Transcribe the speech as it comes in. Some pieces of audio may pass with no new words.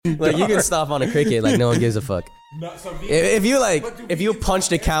Like you can stop on a cricket, like no one gives a fuck. No, so If you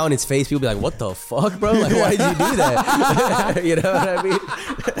punched a cow in its face, people be like, "What the fuck, bro? Like, why did you do that?" You know what I mean?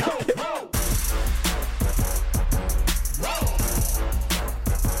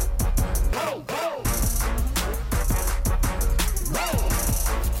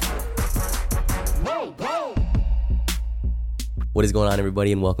 What is going on,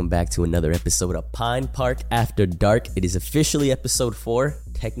 everybody, and welcome back to another episode of Pine Park After Dark. It is officially episode 4.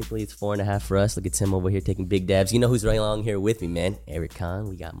 Technically, it's 4.5 for us. Look at Tim over here taking big dabs. You know who's right along here with me, man? Erick.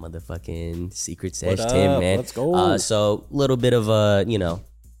 We got motherfucking Secret Sesh Tim, man. Let's go. So, a little bit of,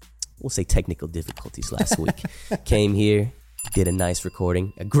 we'll say technical difficulties last week. Came here, did a nice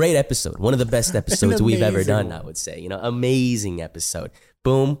recording. A great episode. One of the best episodes we've ever done, I would say. You know, amazing episode.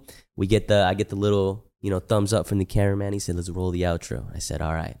 Boom. I get the little... thumbs up from the cameraman. He said, "Let's roll the outro." I said,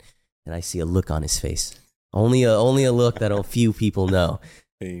 "All right." And I see a look on his face. Only a look that a few people know.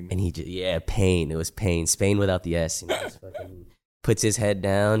 Pain. And he just, pain. It was pain. Spain without the S. Just fucking puts his head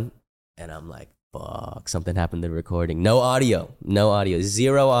down. And I'm like, fuck, something happened to the recording. No audio.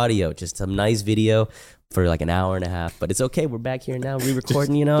 Zero audio. Just some nice video for like an hour and a half. But it's okay. We're back here now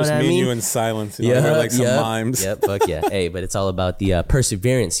re-recording, you know what I mean? Just me and you in silence. We're like some mimes. Yep, fuck yeah. Hey, but it's all about the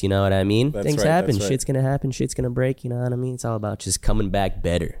perseverance, you know what I mean? That's Things right, happen. that's right. Shit's going to happen. Shit's going to break, you know what I mean? It's all about just coming back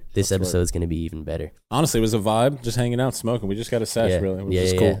better. This episode's going to be even better. Honestly, it was a vibe, just hanging out, smoking. We just got a sesh, really. It was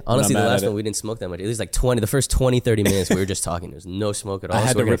just cool. Honestly, the Not mad last at one, we didn't smoke that much. It was like the first 20, 30 minutes, we were just talking. There was no smoke at all. I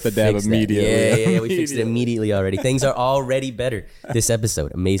had to we're rip gonna the dab fix that. immediately. Yeah, we fixed it immediately already. Things are already better this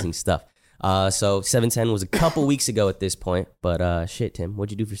episode. Amazing stuff. So 710 was a couple weeks ago at this point, but shit, Tim,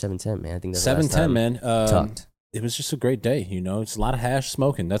 what'd you do for 710, man? I think that's 710, man. Talked. It was just a great day, It's a lot of hash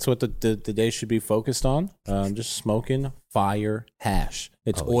smoking. That's what the day should be focused on. Just smoking fire hash.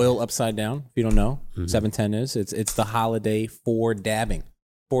 It's oil upside down, if you don't know. 710 is. It's the holiday for dabbing.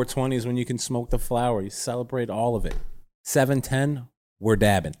 420 is when you can smoke the flower. You celebrate all of it. 710, we're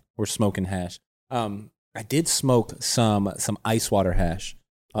dabbing. We're smoking hash. I did smoke some ice water hash,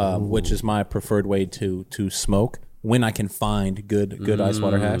 which is my preferred way to smoke when I can find good ice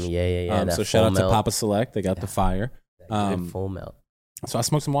water hash. Yeah. So shout out to Papa Select. They got the fire. Full melt. So I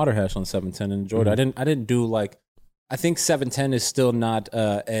smoked some water hash on 710 and enjoyed it. I didn't do I think 710 is still not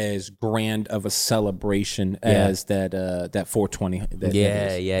as grand of a celebration as that 420.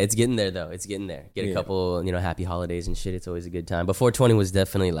 It's getting there though. It's getting there. Get a couple, happy holidays and shit. It's always a good time. But 420 was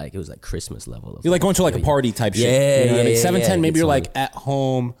definitely it was like Christmas level. You're like going to like a party type shit. You know what I mean? 710, maybe you're like at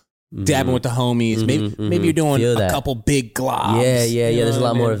home. Dabbing with the homies. Maybe you're doing a couple big globs. Yeah. There's a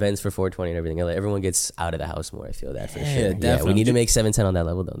lot more events for 420 and everything. Everyone gets out of the house more. I feel that for sure. Definitely. Yeah, we need to make 710 on that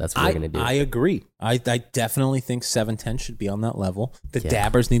level though. That's what we're gonna do. I agree. I definitely think 710 should be on that level. The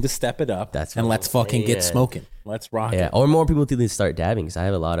dabbers need to step it up. And let's fucking get smoking. Let's rock it. Or more people need to start dabbing, because I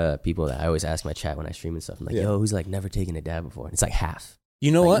have a lot of people that I always ask my chat when I stream and stuff. I'm like, yo, who's like never taken a dab before? And it's like half.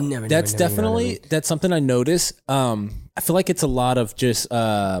 You know what? That's definitely that's something I notice. I feel like it's a lot of just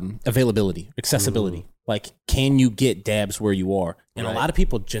availability, accessibility. Like, can you get dabs where you are? And a lot of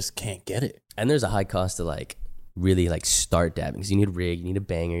people just can't get it. And there's a high cost to really start dabbing, because you need a rig, you need a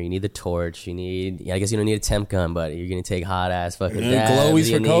banger, you need the torch, you need, I guess you don't need a temp gun, but you're gonna take hot ass fucking dabs.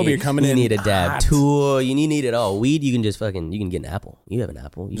 Glowies for Kobe, you're coming in. You need a dab hot. tool, you need it all. Weed, you can just you can get an apple. You have an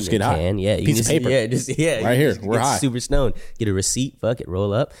apple. You just can get hot. Yeah, you piece of paper. Right here. We're high. Super stoned. Get a receipt. Fuck it.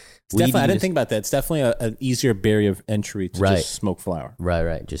 Roll up. Definitely, I didn't think about that. It's definitely an easier barrier of entry to just smoke flower.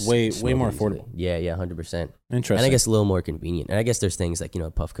 Right. Just way more affordable. Yeah, 100%. Interesting. And I guess a little more convenient. And I guess there's things like,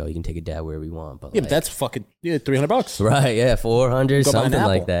 Puffco, you can take a dab wherever you want. But but that's fucking $300. Right, yeah, 400, Go buy an something apple,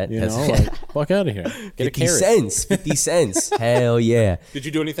 like that. Fuck out of here. Get 50 a carrot. cents. 50 cents. Hell yeah. Did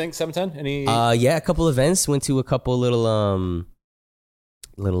you do anything, 710? Any? Yeah, a couple events. Went to a couple little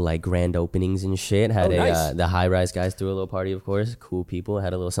grand openings and shit. Had nice. The high rise guys threw a little party, of course. Cool people.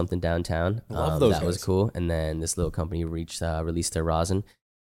 Had a little something downtown. Love those That guys. was cool. And then this little company released their rosin.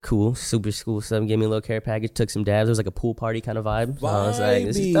 Cool, super cool stuff. Gave me a little care package. Took some dabs. It was like a pool party kind of vibe. So I was like,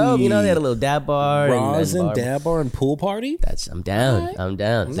 this is dope. They had a little dab bar. Rosin, dab bar, and pool party? I'm down. What? I'm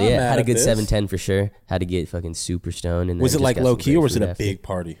down. I'm So not yeah, mad had a at good this. 710 for sure. Had to get fucking super stoned. And Was then it just got low some key great or was it food a after. big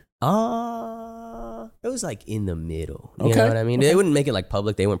party? It was in the middle. You Okay. know what I mean? They wouldn't make it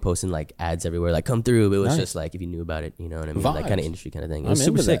public. They weren't posting ads everywhere come through. But it was Nice. just if you knew about it, you know what I mean? Vibes. That kind of industry kind of thing. It I'm was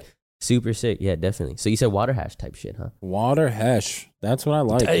super into sick. that. Super sick. Yeah, definitely. So you said water hash type shit, huh? Water hash. That's what I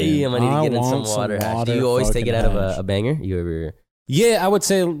like. Damn, I need to get in some want water hash. Do you always take it out of hash. a banger? You ever? Yeah, I would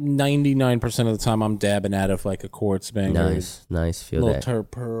say 99% of the time I'm dabbing out of a quartz banger. Nice. Feel Little that.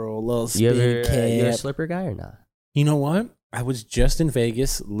 turp pearl, little You spin ever? cap. You a slipper guy or not? You know what? I was just in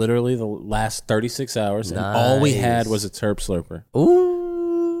Vegas, literally the last 36 hours, and all we had was a terp slurper.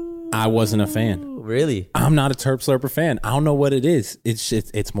 Ooh. I wasn't a fan. Really? I'm not a Terp Slurper fan. I don't know what it is.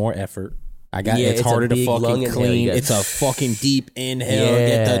 It's more effort. It's harder to fucking clean. It's a fucking deep inhale.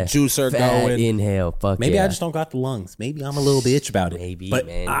 Get the juicer going. Inhale. Fuck maybe yeah. I just don't got the lungs. Maybe I'm a little bitch about it. Maybe, but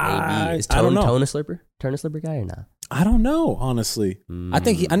man. Maybe. Is I don't know. Tone a slurper? Turn a slurper guy or not? I don't know, honestly. I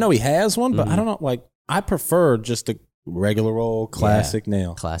think I know he has one, but I don't know. Like, I prefer just a regular old classic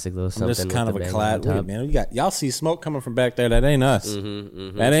nail. Classic little something. I'm just kind of a clad. Wait, man, y'all see smoke coming from back there? That ain't us.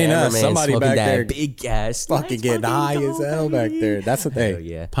 That ain't us. Somebody back there, big gas, fucking getting high as hell back there. That's the thing.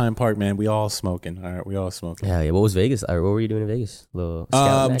 Yeah, Pine Park, man. We all smoking. All right, we all smoking. Yeah. What was Vegas? What were you doing in Vegas?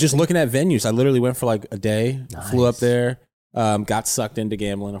 Just looking at venues. I literally went for like a day. Nice. Flew up there. Got sucked into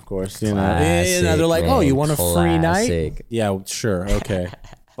gambling, of course. You know, they're like, "Oh, you want a free night?" Yeah, sure, okay.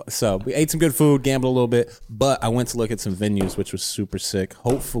 So we ate some good food, gambled a little bit, but I went to look at some venues, which was super sick.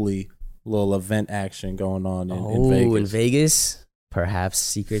 Hopefully, a little event action going on in Vegas. In Vegas, perhaps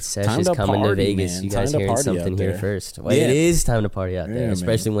Secret Sesh is coming to Vegas. Man. You guys hearing something here first? Well, it is time to party out there,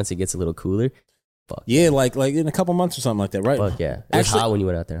 especially once it gets a little cooler. Fuck. Yeah, like in a couple months or something like that, right? Fuck yeah. It was hot when you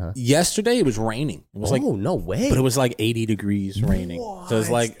went out there, huh? Yesterday it was raining. It was no way. But it was like 80 degrees raining. What? So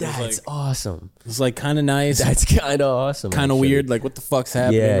that's awesome. It was like kind of nice. That's kind of awesome. Kind of weird. Like, what the fuck's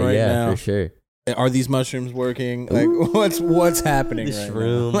happening right now? Yeah, for sure. Are these mushrooms working? Like, what's happening the right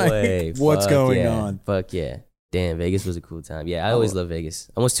shroom now? way. What's going on? Fuck yeah. Damn, Vegas was a cool time. Yeah, I always love Vegas.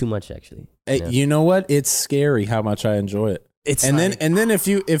 Almost too much, actually. Hey, you know what? It's scary how much I enjoy it. Then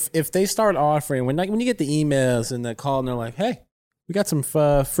if they start offering when you get the emails and the call and they're like, hey, we got some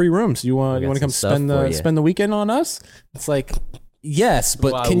free rooms. You want to come spend the weekend on us? It's like, yes,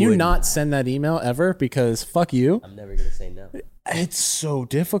 but can you not send that email ever? Because fuck you. I'm never gonna say no. It's so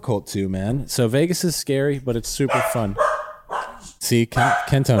difficult to, man. So Vegas is scary, but it's super fun. See,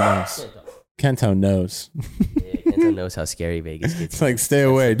 Kento knows. Kento knows. Yeah, Kento knows how scary Vegas gets. It's like, stay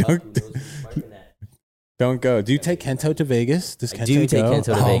away. Don't go. Do you take Kento to Vegas? Does Kento take Kento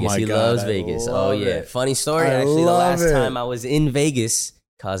to Vegas. He loves I Vegas. love yeah. it. Funny story, actually. The last time I was in Vegas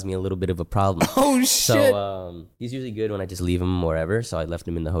caused me a little bit of a problem. Oh, shit. So he's usually good when I just leave him wherever. So I left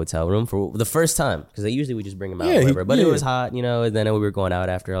him in the hotel room for the first time. Because usually we just bring him out wherever. But it was hot, and then we were going out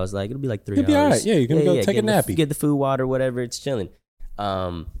after. I was like, it'll be like 3 hours. It'll be all right. Yeah, you can go take a nappy. Get the food, water, whatever. It's chilling.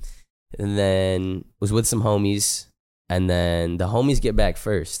 And then was with some homies. And then the homies get back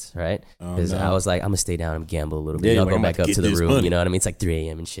first, right? Because I was like, I'm going to stay down and gamble a little bit. I'll go back up to the room. Money. You know what I mean? It's like 3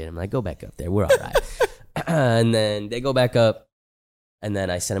 a.m. and shit. I'm like, go back up there. We're all right. And then they go back up. And then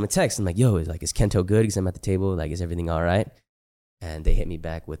I sent him a text. I'm like, yo, is Kento good? Because I'm at the table. Like, is everything all right? And they hit me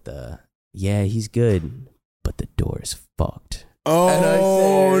back with yeah, he's good, but the door is fucked.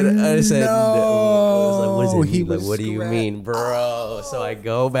 Oh, and I said, no. I was like, what does it mean? Like, what do you mean, bro? So I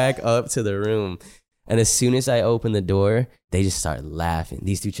go back up to the room. And as soon as I open the door, they just start laughing.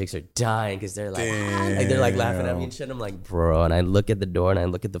 These 2 chicks are dying because they're like, they're like laughing at me and shit. I'm like, bro. And I look at the door and I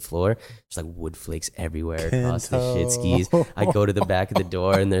look at the floor. There's like wood flakes everywhere across the shit skis. I go to the back of the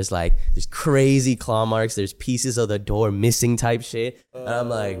door and there's crazy claw marks. There's pieces of the door missing type shit. And I'm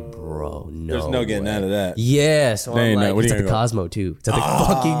like, bro, no. There's no getting out of that. Yeah. So I'm like, it's at the Cosmo too. It's at the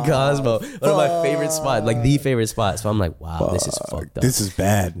fucking Cosmo. One of my favorite spots, like the favorite spot. So I'm like, wow, this is fucked up. This is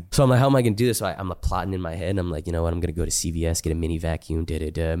bad. So I'm like, how am I going to do this? So I'm like plotting in my head. And I'm like, you know what? I'm going to go to CVS, get a mini vacuum.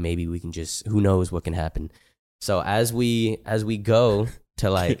 Maybe we can just, who knows what can happen. So as we go to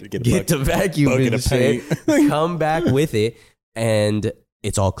like get the vacuum and shit, come back with it, and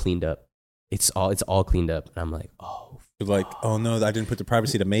it's all cleaned up. It's all cleaned up. And I'm like, oh. Like, oh no, I didn't put the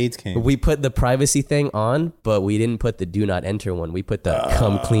privacy. The maids came. We put the privacy thing on, but we didn't put the do not enter one. We put the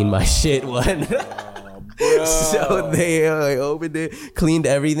come clean my shit one. So they opened it, cleaned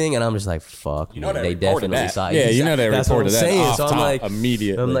everything, and I'm just like, fuck. They definitely saw it. Yeah, they That's reported what I'm that. So I'm like,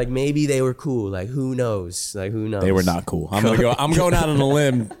 immediately. I'm like, maybe they were cool. Like, who knows? They were not cool. I'm going out on a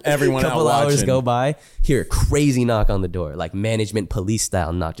limb. Everyone out watching. Couple hours go by. Hear a crazy knock on the door, like management police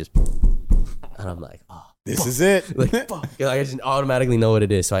style, not just. And I'm like, oh. This is it. Like, fuck. I just automatically know what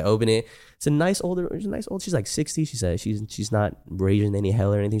it is. So I open it. It's a nice old. She's like 60. She says she's not raising any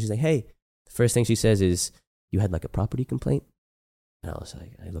hell or anything. She's like, hey. The first thing she says is, you had like a property complaint? And I was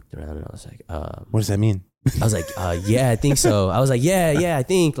like, I looked around and I was like, what does that mean? I was like, yeah, I think so. I was like, yeah, I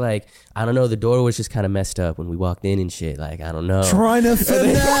think, like, I don't know. The door was just kind of messed up when we walked in and shit. Like, I don't know. Trying to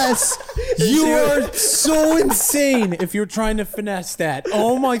finesse. You are so insane if you're trying to finesse that.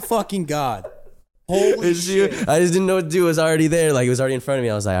 Oh my fucking God. Holy shit. I just didn't know what to do. It was already there. Like, it was already in front of me.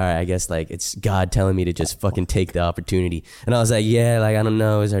 I was like, all right, I guess, like, it's God telling me to just fucking take the opportunity. And I was like, yeah, like, I don't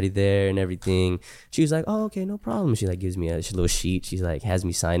know. It was already there and everything. She was like, oh, okay, no problem. She, like, gives me a little sheet. She's like, has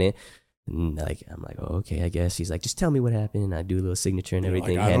me sign it. And like, I'm like, oh, okay, I guess. He's like, just tell me what happened. And I do a little signature and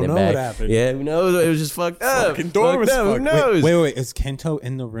everything, like, I hand don't it know back. what happened. Yeah, who knows? It was just fucked up. Fucking door was Who fucked. knows? Wait. Is Kento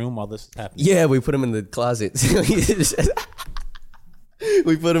in the room while this is happening? Yeah, we put him in the closet.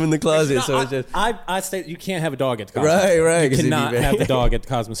 We put him in the closet. No, so it's just I say you can't have a dog at the Cosmo. right. You cannot have the dog at the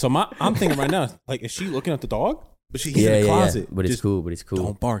Cosmo. So I'm thinking right now, like, is she looking at the dog? But he's in the closet. But it's cool.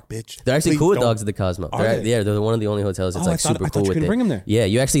 Don't bark, bitch. They're actually Please cool with don't. dogs at the Cosmo. Are they? Yeah, they're one of the only hotels that's I super thought cool you with couldn't it. bring 'em there. Yeah,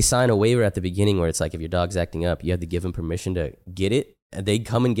 you actually sign a waiver at the beginning where it's like if your dog's acting up, you have to give them permission to get it. And they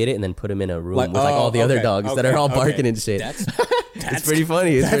come and get it and then put them in a room with like all the other dogs that are all barking and shit. That's It's pretty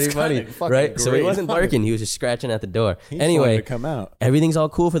funny. It's pretty funny, right? So he wasn't barking. He was just scratching at the door. Anyway, to come out. Everything's all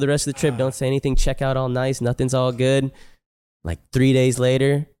cool for the rest of the trip. Don't say anything. Check out all nice. Nothing's all good. Like 3 days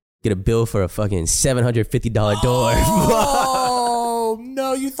later, get a bill for a fucking $750 door. Oh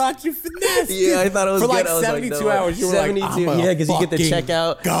no! You thought you finessed. Yeah, I thought it was for good. like I was 72 no, hours. You were like, 72. I'm Yeah, because you get the fucking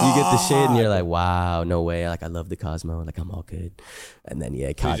checkout, you God. get the shit, and you're like, wow, no way. Like I love the Cosmo. Like I'm all good. And then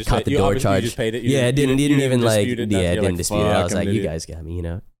caught the door charge. You just paid it. Yeah, I didn't even like. dispute it. Yeah, I You're didn't dispute it. I was like, you guys got me.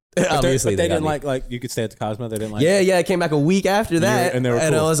 Obviously, they got didn't me. like you could stay at the Cosmo. They didn't like. Yeah, I came back a week after that, and they were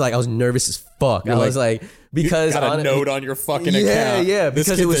cool. I was like, I was nervous as fuck. I was like, because you got a note on your fucking account. Yeah, This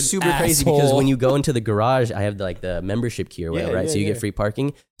because it kid's was an super crazy. Because asshole. when you go into the garage, I have like the membership key or whatever, right? So you get free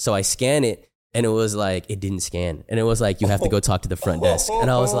parking. So I scan it. And it was like, it didn't scan. And it was like, you have to go talk to the front desk.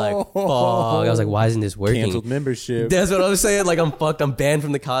 And I was like, fuck. I was like, why isn't this working? Canceled membership. That's what I was saying. Like, I'm fucked. I'm banned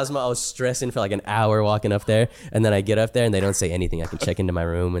from the Cosmo. I was stressing for like an hour walking up there. And then I get up there and they don't say anything. I can check into my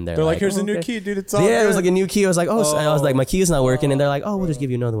room and they're like, here's oh, a new okay. key, dude. It's all Yeah, good. it was like a new key. I was like, I was like, my key is not working. And they're like, we'll just give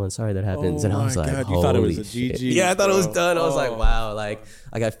you another one. Sorry that happens. And I was like, God, holy you thought it was a shit. GG, Yeah, I thought it was bro. done. I was like, wow. Like,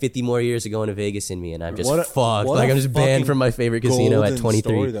 I got 50 more years of going to Vegas in me and I'm just fucked. what Like, a I'm just banned fucking from my favorite casino at 23.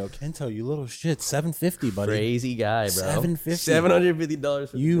 Story, though. Kento, you little shit. $750, buddy. Crazy guy, bro. $750. $750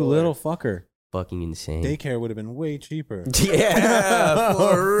 for You little fucker. fucking insane. Daycare would have been way cheaper. Yeah,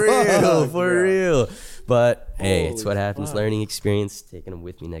 for real. But hey, it's what happens. fuck. Learning experience. Taking them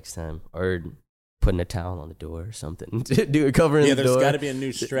with me next time, or putting a towel on the door or something. Do it, covering the door. There's got to be a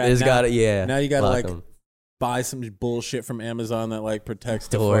new strap. There's got to, yeah. Now you got to Lock like 'em. buy some bullshit from Amazon that like protects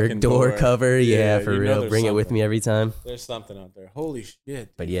the door fucking door cover. Yeah, for you know real. there's Bring it with something. me every time. There's something out there. Holy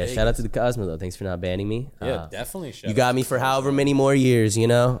shit. But dude, yeah, Vegas. shout out to the Cosmo though. Thanks for not banning me. Yeah, definitely. You got me for however many more years,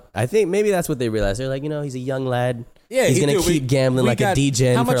 I think maybe that's what they realized. They're like, he's a young lad. Yeah, he's going to keep gambling like a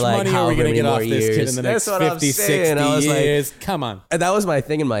degen how much for like money are we however gonna many get more off this years. kid in the next That's what 50, I'm saying. 60 I was years? like, Come on. and that was my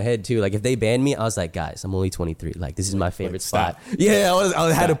thing in my head too. Like if they banned me, I was like, guys, I'm only 23. Like this is my favorite spot. Yeah,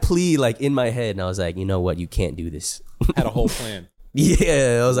 I had a plea like in my head, and I was like, you know what? You can't do this. Had a whole plan.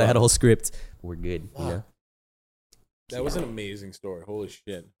 Yeah, I had a whole script. We're good. That was an amazing story. Holy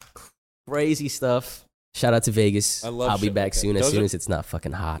shit. Crazy stuff. Shout out to Vegas. I love I'll be shit back like that. soon as Those soon are- as it's not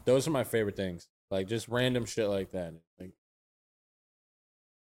fucking hot. Those are my favorite things. Like just random shit like that. Like,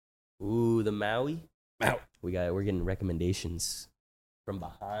 Ooh, the Maui. Maui. We're getting recommendations from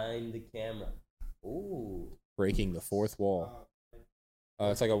behind the camera. Ooh. breaking the fourth wall.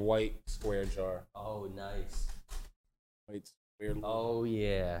 It's like a white square jar. Oh, nice. White square. Oh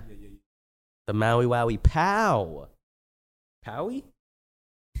yeah. The Maui Wowie Pow. Powie?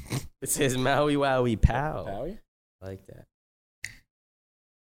 It says Maui Wowie Pow. Powie? I like that.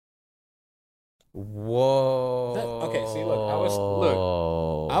 Whoa. Okay, see, look,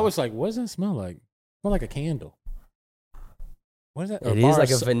 I was like, what does that smell like? Smell like a candle. What is that? It is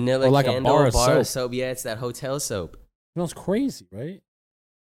like a vanilla or like a candle, bar of of soap. soap. Yeah, it's that hotel soap. Smells crazy, right?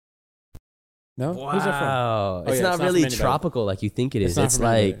 No? Wow. Who's that from? It's yeah, not it's not really from anybody. tropical like you think it is. It's It's not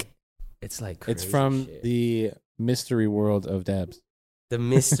from anybody. like crazy It's from shit. the mystery world of dabs. The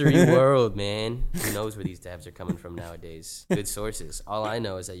mystery world, man. Who knows where these dabs are coming from nowadays? Good sources. All I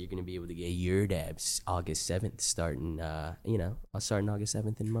know is that you're going to be able to get your dabs August 7th starting, I'll start on August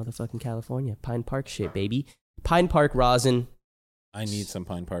 7th in motherfucking California. Pine Park shit, baby. Pine Park rosin. I need some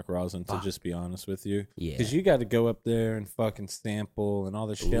Pine Park rosin to just be honest with you. Yeah. Because you got to go up there and fucking sample and all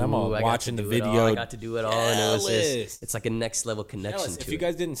this shit. I'm all Ooh, I got watching to the do it all. video. I got to do it all, and it was Jealous. just, it's like a next level connection Jealous. to If you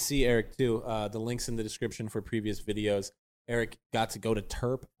guys didn't see Eric too, the links in the description for previous videos. Eric got to go to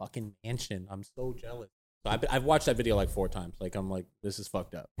Terp fucking Mansion. I'm so jealous. So I've watched that video like 4 times. Like I'm like, this is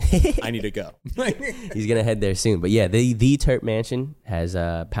fucked up. I need to go. He's gonna head there soon. But yeah, the Terp Mansion has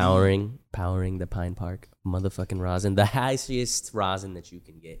powering the Pine Park motherfucking rosin, the highest rosin that you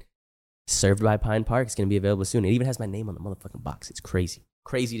can get. Served by Pine Park. It's gonna be available soon. It even has my name on the motherfucking box. It's crazy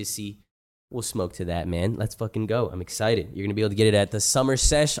to see. We'll smoke to that, man. Let's fucking go. I'm excited. You're gonna be able to get it at the Summer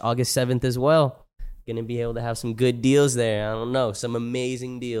Sesh August 7th as well. Gonna be able to have some good deals there. I don't know, some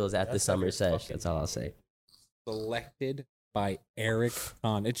amazing deals at the Summer Sesh. That's all I'll say. Selected by Erick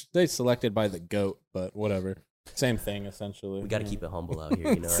on. They selected by the GOAT, but whatever. Same thing, essentially. We got to keep it humble out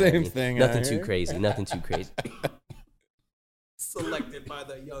here, you know. Same thing. Nothing too crazy. Nothing too crazy. Selected by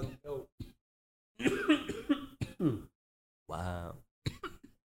the young GOAT. Wow.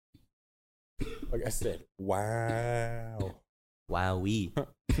 Like I said, wow. Wowee.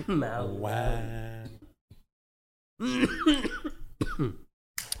 Wow.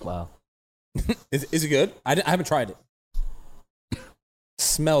 Wow. Is it good? I haven't tried it.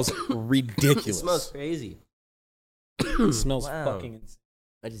 Smells ridiculous. It smells crazy. It smells fucking insane.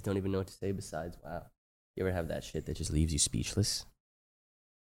 I just don't even know what to say besides wow. You ever have that shit that just leaves you speechless?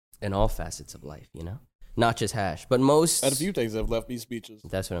 In all facets of life, you know? Not just hash, but most... I had a few things that have left me speechless.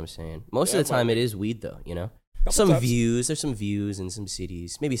 That's what I'm saying. Most of the time it is weed though, you know? There's some views in some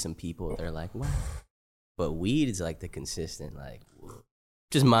cities, maybe some people that are like, wow. But weed is like the consistent, like,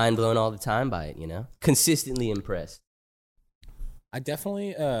 just mind blown all the time by it, you know? Consistently impressed. I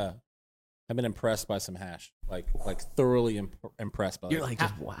definitely have been impressed by some hash, like thoroughly impressed by it. You're like,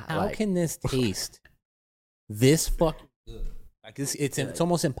 just wow. How can this taste this fucking good? Like it's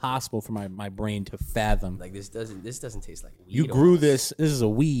almost impossible for my brain to fathom. Like this doesn't taste like weed. You grew this. This is a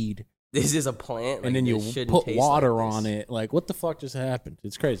weed. This is a plant, like, and then you put water like on it. Like, what the fuck just happened?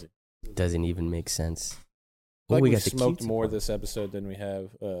 It's crazy. Doesn't even make sense. Like we smoked more this episode than we have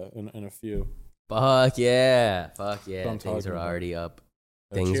in a few. Fuck yeah. Things are already up.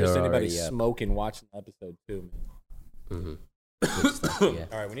 Things cheers are to anybody already up. smoking watching the episode too, man. Mm-hmm. Stuff, yeah.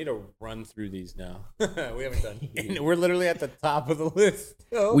 All right, we need to run through these now. We haven't done. We're literally at the top of the list.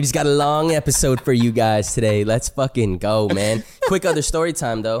 We just got a long episode for you guys today. Let's fucking go, man. Quick other story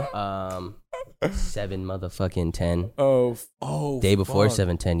time though. 7:10. Day before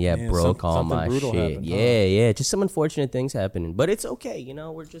 7:10. Yeah, man, broke all my shit. Happened, yeah. Just some unfortunate things happening, but it's okay. You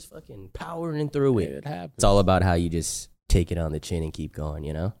know, we're just fucking powering through it. It happens. It's all about how you just take it on the chin and keep going,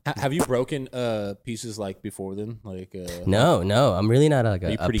 you know? Have you broken pieces like before then? Like No. I'm really not like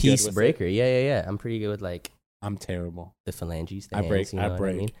a piece breaker. Yeah. I'm pretty good with like I'm terrible. The phalanges. I break I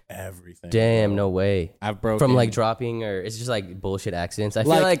mean? everything. Damn, bro. No way. I've broken from like dropping or it's just like bullshit accidents. I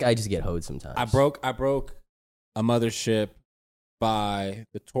feel like I just get hoed sometimes. I broke a mothership by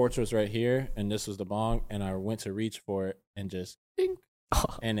the torch was right here and this was the bong and I went to reach for it and just ding,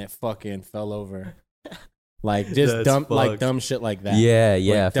 and it fucking fell over. Like just dumb shit like that.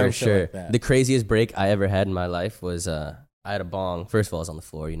 Yeah, like, for sure. Like the craziest break I ever had in my life was I had a bong. First of all, it was on the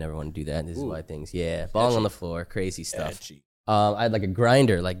floor. You never want to do that. This is why things. Yeah, bong edgy. On the floor, crazy stuff. Edgy. I had like a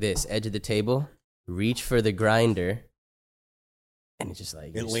grinder like this, edge of the table. Reach for the grinder, and it just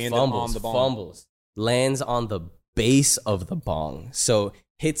like fumbles, lands on the base of the bong. So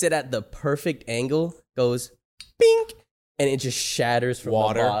hits it at the perfect angle, goes bink. And it just shatters from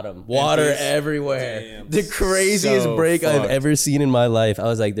the bottom. Water everywhere. Damn. The craziest break I've ever seen in my life. I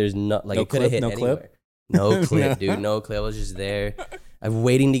was like, there's no it could have hit anywhere. Clip? No clip, dude. No clip. I was just there. I'm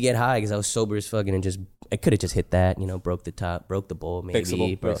waiting to get high because I was sober as fucking and I could have just hit that, you know, broke the top, broke the bowl, maybe.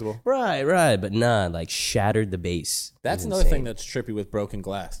 Fixable. Right. But nah, like shattered the base. That's another thing that's trippy with broken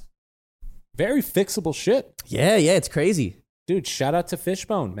glass. Very fixable shit. Yeah, it's crazy. Dude, shout out to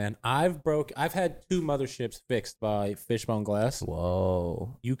Fishbone, man. I've had 2 motherships fixed by Fishbone glass.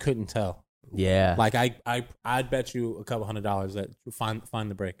 Whoa. You couldn't tell. Yeah. Like I'd bet you a couple $100 that you find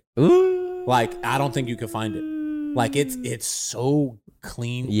the break. Ooh. Like I don't think you could find it. Like it's so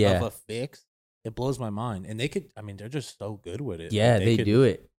clean of a fix. It blows my mind. And they're just so good with it. Yeah, like they do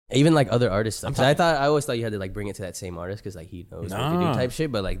it. Even like other artists stuff. I always thought you had to like bring it to that same artist because like he knows what to do type shit.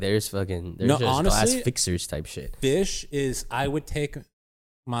 But like there's just honestly, glass fixers type shit. Fish is I would take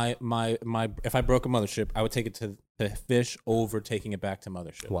my if I broke a mothership, I would take it to Fish over taking it back to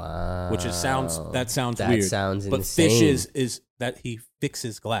mothership. Wow. Which sounds weird. That sounds but insane. Fish is that he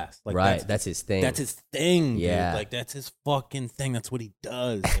fixes glass. Like right. That's his thing. That's his thing. Yeah. Dude. Like that's his fucking thing. That's what he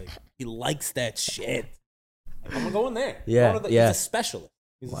does. Like he likes that shit. Like, I'm gonna go in there. Yeah. He's a specialist.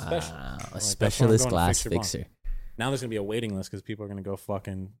 He's a specialist glass fixer. Now there's going to be a waiting list because people are going to go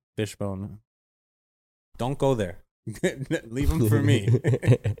fucking Fishbone. Don't go there. Leave him for me.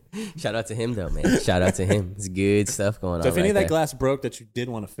 Shout out to him, though, man. Shout out to him. It's good stuff going on. So if any of that there. Glass broke that you did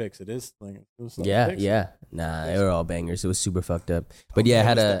want to fix, it was yeah. Nah, they were all bangers. It was super fucked up. But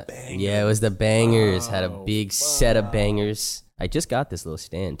it was the bangers. Had a big set of bangers. I just got this little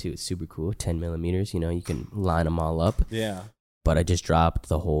stand, too. It's super cool. 10 millimeters. You know, you can line them all up. Yeah. But I just dropped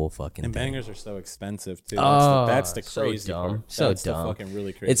the whole fucking and thing. Bangers are so expensive, too. Oh, that's the crazy dumb. part. So that's dumb. The fucking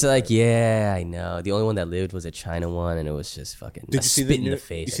really crazy it's like, yeah, I know. The only one that lived was a China one, and it was just fucking Did you see spit in the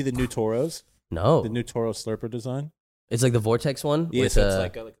face. You see the new Toros? No. The new Toro Slurper design? It's like the Vortex one. Yeah, with, so it's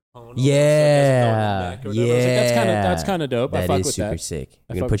like a cone. Yeah, so that's kind of dope. I That fuck is with super that. sick.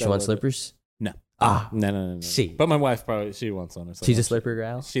 I You gonna fuck put with you that on a little bit. slippers? No. No. See. See. But my wife she wants on her. So She's a slurper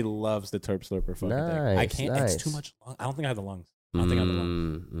gal. She loves the terp slurper fucking thing. I Nice, can't. nice. It's too much. I don't think I have the lungs. I don't think I have the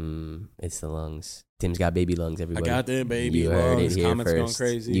lungs. It's the lungs. Tim's got baby lungs. I Everybody. got them baby You heard it lungs. here Comments going first.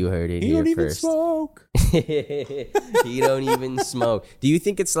 crazy. You heard it He here don't even first. smoke. He don't even smoke. Do you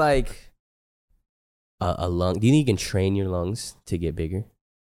think it's like a lung? Do you think you can train your lungs to get bigger,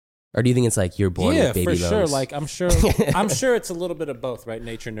 or do you think it's like you're born with baby lungs? Yeah, for sure. Like I'm sure it's a little bit of both, right?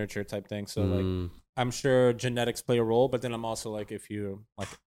 Nature nurture type thing. So like I'm sure genetics play a role, but then I'm also like if you like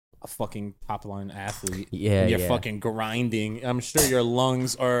a fucking top line athlete, and you're fucking grinding, I'm sure your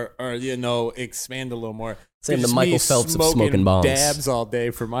lungs are expand a little more. Same the Michael Phelps of smoking bongs. Dabs all day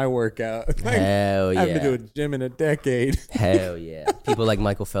for my workout. Hell yeah. I haven't been to a gym in a decade. Hell yeah. People like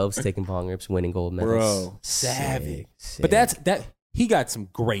Michael Phelps taking bong rips, winning gold medals. Bro, savage. But that he got some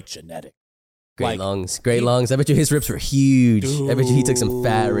great genetics. Great lungs. Great lungs. I bet you his rips were huge. Dude. I bet you he took some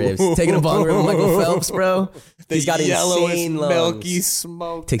fat rips. Taking a bong rip with Michael Phelps, bro. He's got insane lungs. Milky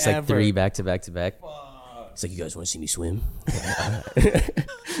smoke. Takes like 3 back to back to back. It's like, you guys want to see me swim?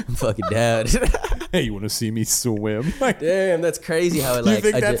 I'm fucking down. Hey, you want to see me swim? Damn, that's crazy how it like.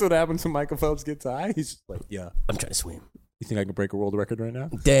 You think that's what happens when Michael Phelps gets high? He's just like, yeah. I'm trying to swim. You think I can break a world record right now?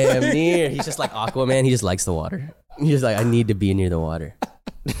 Damn near. He's just like Aquaman. He just likes the water. He's just like, I need to be near the water.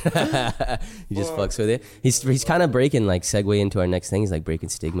 He just fucks with it. He's kind of breaking, like, segue into our next thing. He's like breaking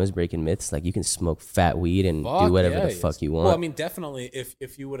stigmas, breaking myths. Like, you can smoke fat weed and do whatever the fuck you want. Well, I mean, definitely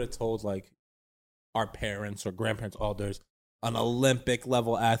if you would have told like our parents or grandparents, there's an Olympic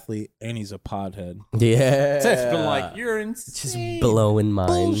level athlete and he's a pothead. Yeah. It's been like, you're insane. Just blowing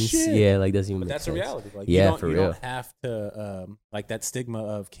minds. Bullshit. Yeah, like doesn't even But make that's sense. a reality. Like, yeah, you don't have to like that stigma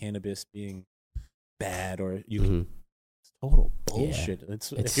of cannabis being bad or you it's total bullshit. Yeah.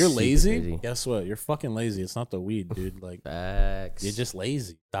 It's if you're lazy, crazy. Guess what? You're fucking lazy. It's not the weed, dude. Like facts. You're just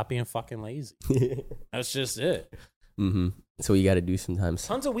lazy. Stop being fucking lazy. That's just it. That's what you got to do sometimes.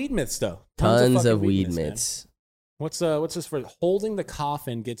 Tons of weed myths, though. Tons of weed myths. What's this for? Holding the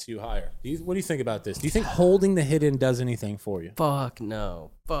coffin gets you higher. What do you think about this? Do you think holding the hit in does anything for you? Fuck no.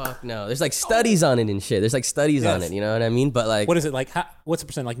 There's like studies on it and shit. There's like studies on it. You know what I mean? But like, what is it like? What's the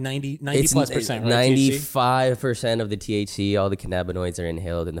percent? Like 90 plus percent. Right? 95% of the THC, all the cannabinoids are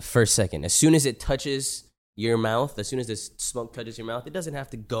inhaled in the first second. As soon as it touches your mouth, as soon as this smoke touches your mouth, it doesn't have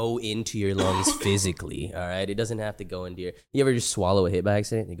to go into your lungs physically. All right, it doesn't have to go into your. You ever just swallow a hit by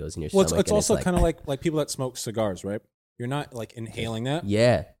accident? It goes in your stomach. It's also kind of like people that smoke cigars, right? You're not like inhaling that.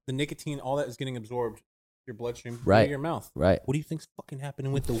 Yeah. The nicotine, all that is getting absorbed your bloodstream right. through your mouth. Right. What do you think's fucking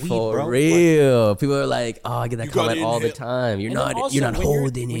happening with the weed, For bro? real. Like, people are like, oh, I get that comment all the time. You're not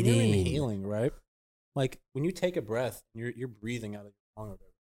holding it in. Inhaling, right? Like when you take a breath, you're breathing out of your lung.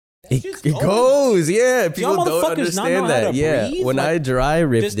 It goes, yeah. People don't understand that. Yeah, breathe? when I dry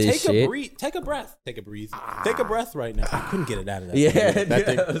rip just this shit, take a breath. Take a breath right now. I couldn't get it out of that. Yeah, that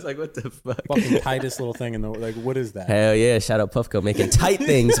thing, I was like, what the fuck? Fucking tightest little thing in the like. What is that? Hell yeah! Shout out Puffco making tight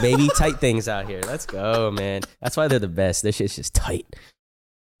things, baby. Tight things out here. Let's go, man. That's why they're the best. Their shit's just tight.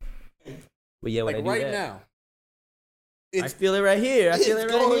 But yeah, when like I do right that, now. I feel it right here. I feel it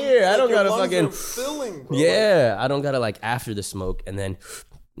right here. I don't gotta fucking filling, bro. Yeah, I don't gotta like after the smoke and then.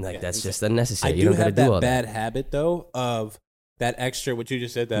 Like that's just unnecessary. I do have that bad habit though of that extra. What you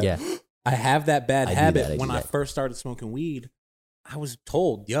just said. That I have that bad habit. When I first started smoking weed, I was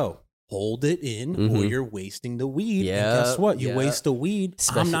told, "Yo, hold it in, or you're wasting the weed." Yeah. And guess what? You waste the weed.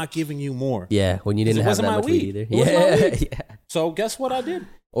 I'm not giving you more. Yeah, when you didn't have that much weed either. Yeah. So guess what I did?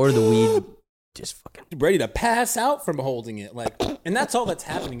 Or the weed. Just fucking ready to pass out from holding it, like, and that's all that's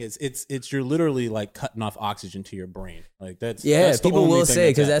happening is it's you're literally like cutting off oxygen to your brain, like that's people will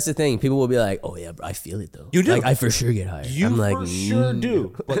say because that's the thing. People will be like, oh yeah, bro, I feel it though. You do. Like, I for sure get high. I'm like, for sure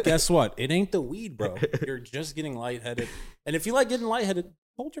do. But guess what? It ain't the weed, bro. You're just getting lightheaded, and if you like getting lightheaded,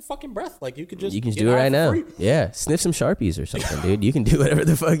 hold your fucking breath. Like you can do it right now. Yeah, sniff some Sharpies or something, dude. You can do whatever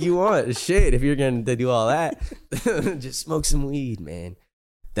the fuck you want. Shit, if you're gonna do all that, just smoke some weed, man.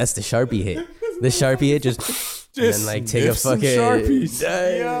 That's the Sharpie hit. The Sharpie hit just and then like take a fucking Sharpies.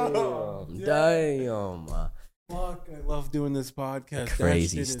 Damn. Fuck, I love doing this podcast.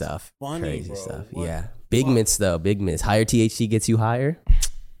 Crazy stuff. Funny, crazy bro. Stuff. Yeah. Big myths though. Big myths. Higher THC gets you higher.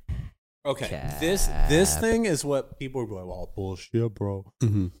 Okay. This thing is what people are like, oh bullshit, bro.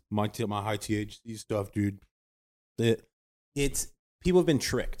 My high THC stuff, dude. It's people have been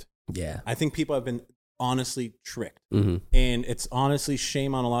tricked. Yeah. I think people have been honestly tricked. And it's honestly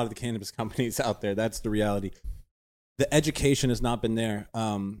shame on a lot of the cannabis companies out there. That's the reality. The education has not been there.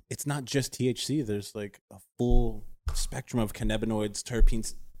 It's not just THC. There's like a full spectrum of cannabinoids,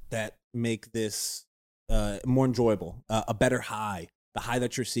 terpenes that make this more enjoyable, a better high. The high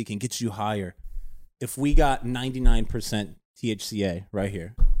that you're seeking gets you higher. If we got 99% THCA right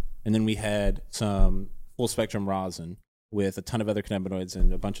here, and then we had some full spectrum rosin with a ton of other cannabinoids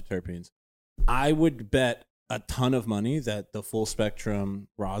and a bunch of terpenes, I would bet a ton of money that the full spectrum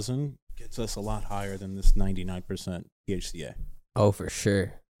rosin gets us a lot higher than this 99% THCA. Oh, for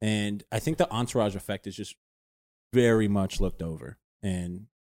sure. And I think the entourage effect is just very much looked over. And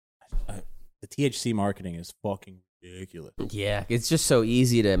the THC marketing is fucking ridiculous. Yeah, it's just so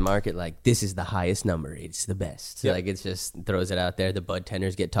easy to market like this is the highest number. It's the best. Like it's just throws it out there. The bud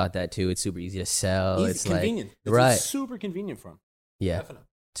tenders get taught that too. It's super easy to sell. It's convenient. Like, it's right. super convenient from. Yeah, definitely.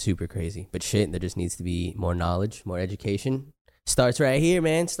 Super crazy. But shit, there just needs to be more knowledge, more education. Starts right here,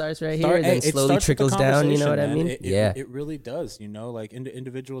 man. Starts right here, and then slowly trickles down. You know what I mean? It really does. You know, like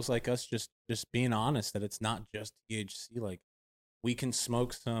individuals like us, just being honest that it's not just THC. Like we can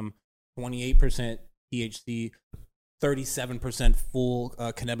smoke some 28% THC, 37% full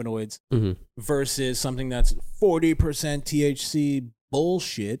cannabinoids versus something that's 40% THC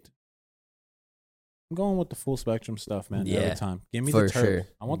bullshit. I'm going with the full spectrum stuff, man. Every time. Give me the terps. Sure.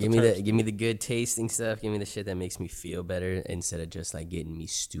 I want give the terps. Give me the good tasting stuff. Give me the shit that makes me feel better instead of just like getting me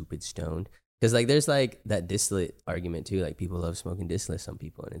stupid stoned. Because like there's like that distillate argument too. Like people love smoking distillate, some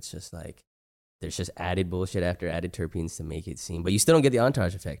people, and it's just like there's just added bullshit after added terpenes to make it seem. But you still don't get the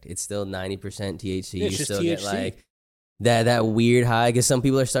entourage effect. It's still 90% THC. Yeah, you still get like that weird high. Because some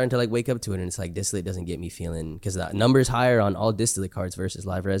people are starting to like wake up to it, and it's like distillate doesn't get me feeling because the number's higher on all distillate cards versus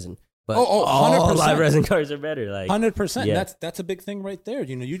live resin. But all live resin cards are better. Like 100%. Yeah. That's a big thing right there.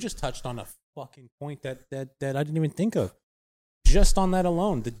 You know, you just touched on a fucking point that I didn't even think of. Just on that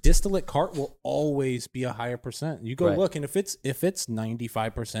alone, the distillate cart will always be a higher percent. You go look, and if it's 95%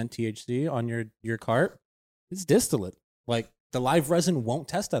 THC on your cart, it's distillate. Like the live resin won't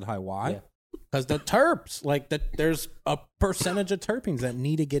test that high. Why? Because the terps, like there's a percentage of terpenes that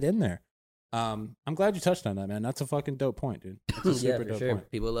need to get in there. I'm glad you touched on that, man. That's a fucking dope point, dude. That's a super dope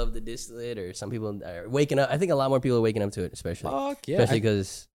point. People love the distillate, or some people are waking up. I think a lot more people are waking up to it, especially. Fuck yeah. Especially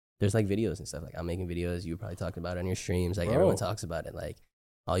because there's like videos and stuff. Like I'm making videos. You probably talking about it on your streams. Like everyone talks about it. Like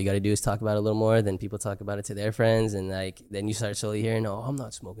all you got to do is talk about it a little more. Then people talk about it to their friends, and like then you start slowly hearing, "Oh, I'm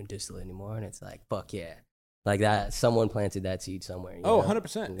not smoking distillate anymore," and it's like, "Fuck yeah!" Like that. Someone planted that seed somewhere. You know?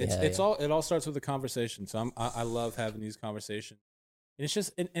 100%. It all starts with a conversation. So I love having these conversations. And it's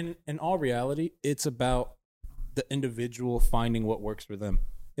just in all reality, it's about the individual finding what works for them.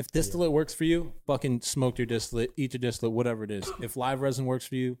 If distillate works for you, fucking smoke your distillate, eat your distillate, whatever it is. If live resin works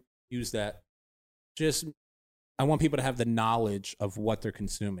for you, use that. I want people to have the knowledge of what they're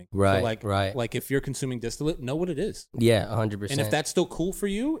consuming. Right, so like if you're consuming distillate, know what it is. Yeah, 100%. And if that's still cool for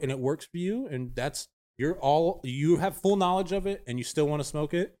you and it works for you, and you have full knowledge of it, and you still want to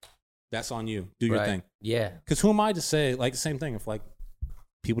smoke it, that's on you. Do your thing. Yeah. Because who am I to say, like, the same thing, if like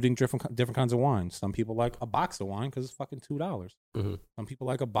people drink different kinds of wine. Some people like a box of wine because it's fucking $2. Mm-hmm. Some people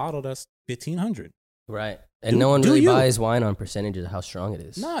like a bottle that's $1,500. Right. And no one really buys wine on percentages of how strong it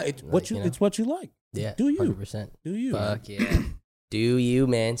is. Nah, it's it's what you like. Yeah. Do you? 100%. Do you? Fuck yeah. Do you,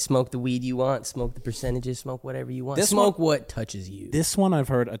 man? Smoke the weed you want. Smoke the percentages. Smoke whatever you want. Smoke what touches you. This one I've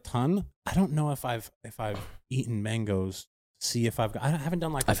heard a ton. I don't know if I've eaten mangoes. See if I haven't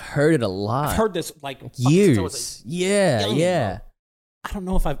done like. I've heard it a lot. I've heard this like years. Yeah. I don't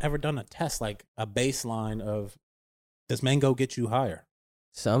know if I've ever done a test, like a baseline of, does mango get you higher?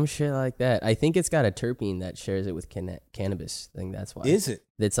 Some shit like that. I think it's got a terpene that shares it with cannabis. I think that's why. Is it?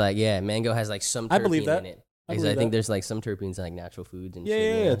 It's like, mango has like some terpene I believe that. in it. Because I think there's like some terpenes in like natural foods and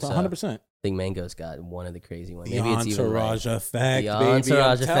shit. Yeah, it's 100%. I think mango's got one of the crazy ones. Maybe it's even entourage effect, the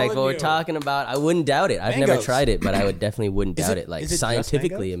entourage effect. What we're talking about, I wouldn't doubt it. I've never tried it, but I would definitely wouldn't doubt it. Like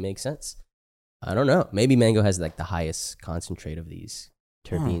scientifically, it makes sense. I don't know. Maybe mango has like the highest concentrate of these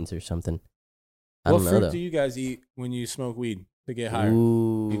terpenes or something. I don't know, what fruit though. do you guys eat when you smoke weed to get higher?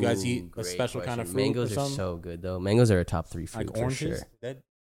 Ooh, you guys eat a special kind of fruit? Mangoes are so good though. Mangoes are a top 3 fruit like oranges? for sure.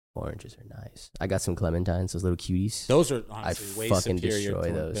 Oranges are nice. I got some clementines, those little cuties. Those are honestly way fucking superior destroy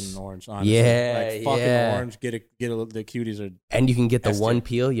than those. an orange. Honestly. Yeah, like fucking orange. The cuties are. And you can get the one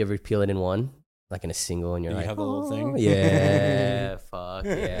peel. You ever peel it in one, like in a single, and you're like, have the little thing. Yeah, fuck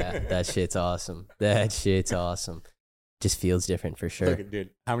yeah, that shit's awesome. That shit's awesome. Just feels different for sure. Look, dude,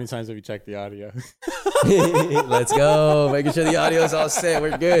 how many times have you checked the audio? Let's go. Making sure the audio is all set.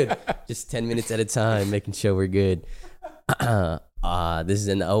 We're good. Just 10 minutes at a time, making sure we're good. This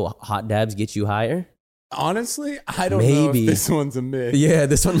is hot dabs get you higher. Honestly, I don't know if this one's a myth. Yeah,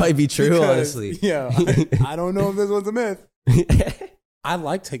 this one might be true, honestly. Yeah, I don't know if this one's a myth. I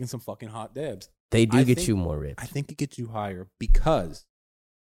like taking some fucking hot dabs. They do get you more ripped. I think it gets you higher because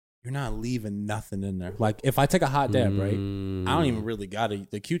you're not leaving nothing in there. Like if I take a hot dab, right? I don't even really got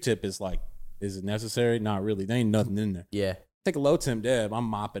it. The Q-tip is like, is it necessary? Not really. There ain't nothing in there. Yeah. Take a low temp dab, I'm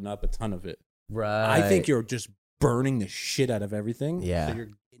mopping up a ton of it. Right. I think you're just burning the shit out of everything. Yeah. So you're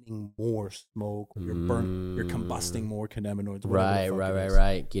getting more smoke. You're you're combusting more cannabinoids.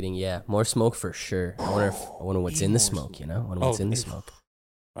 Right. Getting more smoke for sure. I wonder what's in the smoke. You know, I wonder what's in the smoke.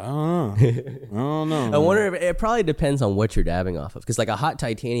 I don't know. I wonder if it probably depends on what you're dabbing off of. Because like a hot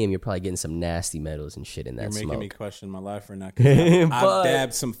titanium, you're probably getting some nasty metals and shit in that smoke. You're making me question my life right now. I've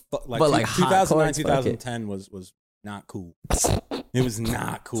dabbed some like 2009, 2010 was not cool. It was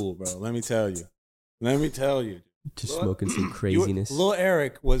not cool, bro. Let me tell you. Just smoking some craziness. Lil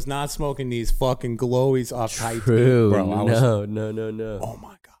Erick was not smoking these fucking glowies off titanium, bro. No. Oh my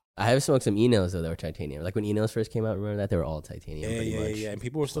god. I have smoked some e-nails though that were titanium. Like when e-nails first came out, remember that? They were all titanium pretty much. Yeah. And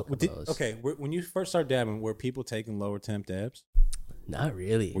people were still... when you first started dabbing, were people taking lower temp dabs? Not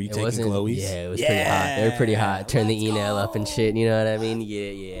really. Were you taking glowies? Yeah, it was pretty hot. They were pretty hot. Turn the e-nail up and shit. You know what I mean?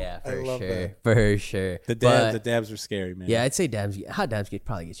 Yeah, for sure. The dabs were scary, man. Yeah, I'd say hot dabs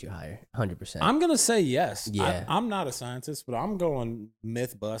probably get you higher, 100%. I'm gonna say yes. Yeah, I'm not a scientist, but I'm going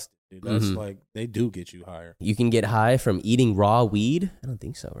myth busted. Dude. That's like they do get you higher. You can get high from eating raw weed? I don't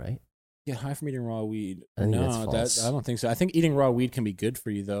think so, right? Get high from eating raw weed? I think that's false. I don't think so. I think eating raw weed can be good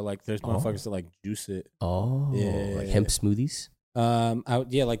for you though. Like there's motherfuckers that like juice it. Oh, yeah. Like hemp smoothies.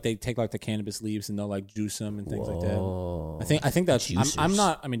 Like they take like the cannabis leaves and they'll like juice them and things like that. I think that's. I'm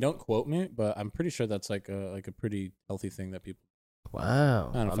not. I mean, don't quote me, but I'm pretty sure that's like a pretty healthy thing that people.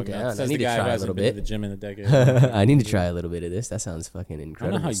 Wow, I'm down. I need to try a little bit. The gym in a decade. I need to try a little bit of this. That sounds fucking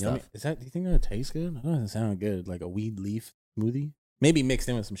incredible. I don't know how stuff. yummy is that. Do you think that tastes good? I don't know. It sounds good. Like a weed leaf smoothie, maybe mixed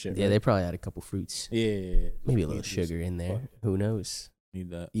in with some shit. Yeah, right? they probably had a couple fruits. Yeah, maybe a little sugar in there. Who knows? Need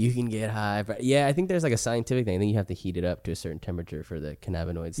that. You can get high, but yeah, I think there's like a scientific thing. I think you have to heat it up to a certain temperature for the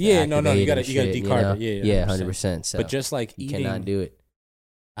cannabinoids. Yeah, no, you gotta decarb you know? it. Yeah, 100%. So, but just like you eating, cannot do it.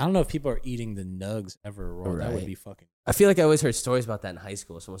 I don't know if people are eating the nugs ever raw. Right. That would be fucking. I feel like I always heard stories about that in high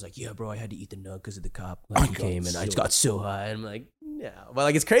school. Someone's like, "Yeah, bro, I had to eat the nug because of the cop. Like, he came and I just got so high." And I'm like, "Yeah, well,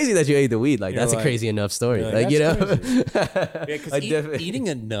 like it's crazy that you ate the weed. Like that's a crazy enough story. Like you know, yeah, because eating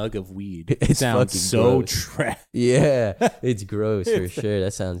a nug of weed it sounds so trash. Yeah, it's gross for sure.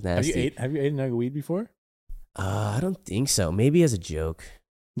 That sounds nasty. Have you ate a nug of weed before? I don't think so. Maybe as a joke.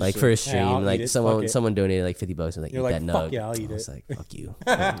 Like for a stream, like someone donated like $50 and like You're eat like, that fuck nug. Yeah, I'll eat I was like, fuck you.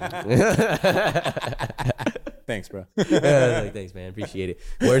 Thanks, bro. Like, thanks, man. Appreciate it.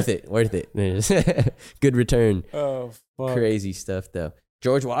 Worth it. Good return. Oh, fuck. Crazy stuff though.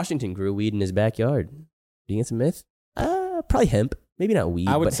 George Washington grew weed in his backyard. Do you think it's a myth? Probably hemp. Maybe not weed.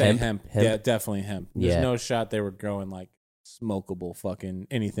 I would but say hemp. Yeah, definitely hemp. There's no shot they were growing like smokable fucking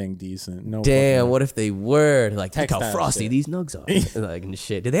anything decent. No. Damn, what if they were like, look how frosty shit. These nugs are. Like and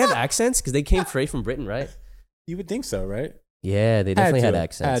shit. Did they have accents? Because they came straight from Britain, right? You would think so, right? Yeah, they definitely had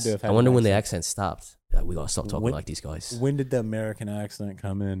accents. Had I wonder when the accent stopped. Like, we gotta stop talking like these guys. When did the American accent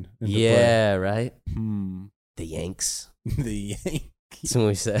come in? Yeah, right. The Yanks. The Yanks. That's what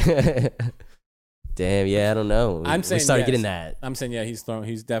we said. Damn, yeah, I don't know. I'm saying we started getting that. I'm saying He's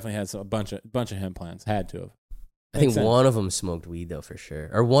definitely had a bunch of hemp plants. Had to have. I think one of them smoked weed though, for sure,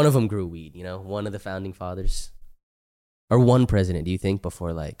 or one of them grew weed. You know, one of the founding fathers, or one president. Do you think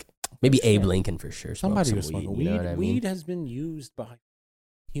before like maybe Abe Lincoln for sure? Somebody was smoking weed. You know what I mean? Weed has been used by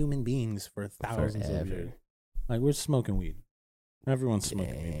human beings for thousands of years. Like we're smoking weed. Everyone's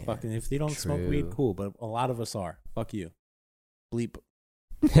smoking weed. Fucking if they don't smoke weed, cool. But a lot of us are. Fuck you. Bleep.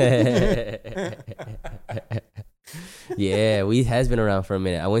 Yeah, weed has been around for a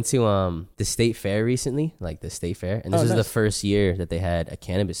minute. I went to the state fair recently, like the state fair, and this is the first year that they had a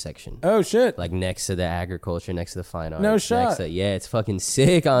cannabis section. Oh shit! Like next to the agriculture, next to the fine arts. No shot. Yeah, it's fucking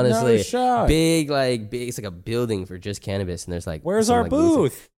sick. Honestly, no shot. Big. It's like a building for just cannabis, and there's like where's our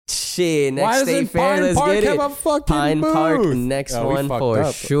booth? Shit, next state fair, let's get it. Pine Park, next one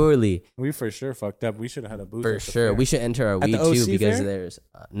for surely. We for sure fucked up. We should have had a booth for sure. We should enter our weed too because there's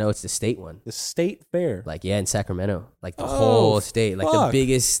no, it's the state one. The state fair, like in Sacramento, like the whole state, like the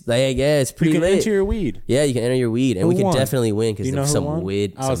biggest. Like it's pretty. You can lit. enter your weed. Yeah, you can enter your weed, and we can definitely win because there's some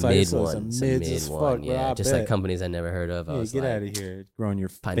mid one. Yeah, just like companies I never heard of. Yeah, get out of here, growing your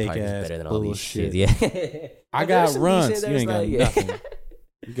Pine fake Park is ass better than all these shit. Yeah, I got runs. You ain't got nothing.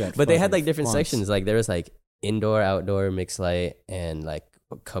 But they had like different sections. Like there was like indoor, outdoor, mixed light, and like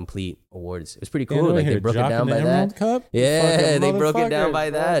complete awards. It was pretty cool. Like they broke it down by that. Cup? Yeah, they broke it down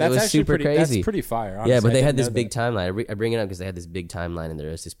by that. It was super crazy. That's pretty fire. Honestly. Yeah, but they had this big timeline. I bring it up because they had this big timeline, and there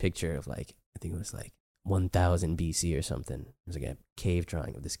was this picture of like I think it was like 1000 BC or something. It was like a cave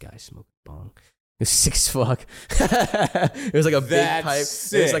drawing of this guy smoking bong. was sick as fuck. It was like a big pipe.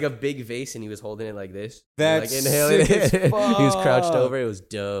 Sick. It was like a big vase, and he was holding it like this. That's like inhaling sick it. as fuck. He was crouched over. It was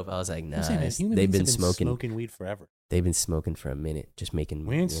dope. I was like, nah. They've been smoking weed forever. They've been smoking for a minute, just making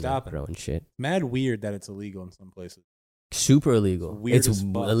we ain't stopping. growing shit. Mad weird that it's illegal in some places. Super illegal. It's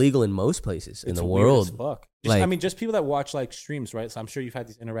illegal in most places in the world. As fuck. Just people that watch like streams, right? So I'm sure you've had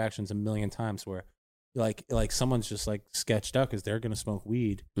these interactions a million times where like someone's just like sketched out because they're gonna smoke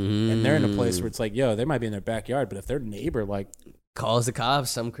weed, and they're in a place where it's like, yo, they might be in their backyard, but if their neighbor like calls the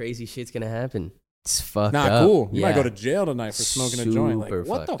cops, some crazy shit's gonna happen. It's fucked up. Not cool. You might go to jail tonight for smoking a joint. Like,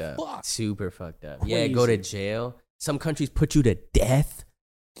 what the fuck? Super fucked up. Crazy. Yeah, go to jail. Some countries put you to death.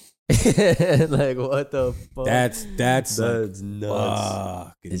 Like, what the fuck? That's nuts.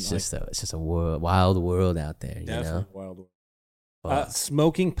 It's just a wild world out there. Definitely you know? wild world.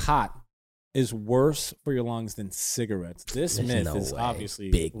 Smoking pot is worse for your lungs than cigarettes. This myth is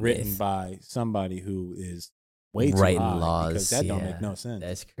obviously written by somebody who is way too writing high laws because that don't make no sense.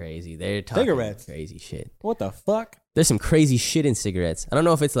 That's crazy. They're talking cigarettes. Crazy shit. What the fuck? There's some crazy shit in cigarettes. I don't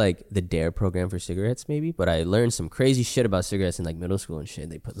know if it's like the DARE program for cigarettes, maybe, but I learned some crazy shit about cigarettes in like middle school and shit.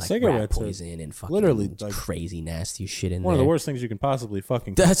 They put like rat poison and fucking literally like crazy nasty shit in there. One of the worst things you can possibly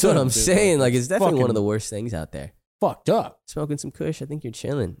fucking. That's what I'm saying. Like, it's definitely one of the worst things out there. Fucked up. Smoking some kush, I think you're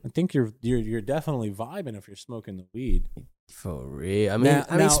chilling. I think you're definitely vibing if you're smoking the weed. For real. I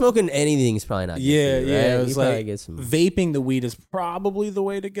mean, smoking anything is probably not good for you, right? Yeah. It was like vaping the weed is probably the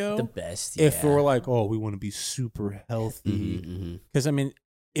way to go. The best. If we're like, oh, we want to be super healthy, because I mean,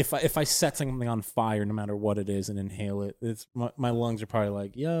 if I set something on fire, no matter what it is, and inhale it, it's my lungs are probably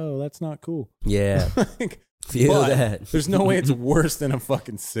like, yo, that's not cool. Yeah. Feel that. There's no way it's worse than a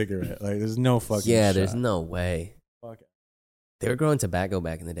fucking cigarette. Like, there's no fucking. Yeah, shot. There's no way. Fuck it. They were growing tobacco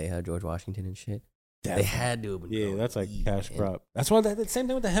back in the day, huh? George Washington and shit. Definitely. They had to have been. Yeah, that's like cash crop. That's why the same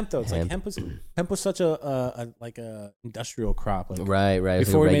thing with the hemp though. It's like hemp was such a industrial crop. Like, right.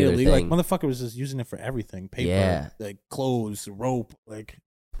 Before we made it legal, like motherfucker was just using it for everything. Paper, like clothes, rope, like.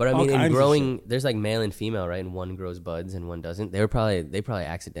 But I mean, in growing, there's like male and female, right? And one grows buds and one doesn't. They probably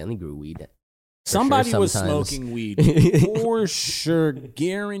accidentally grew weed. Somebody was smoking weed for sure.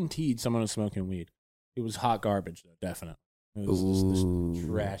 Guaranteed, someone was smoking weed. It was hot garbage though, definitely. It was just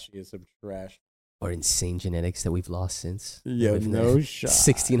trashy as some trash. Or insane genetics that we've lost since. Yeah, no shot.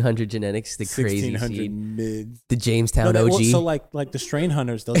 1600 genetics, the crazy 1600 mids. The Jamestown OG. So like the strain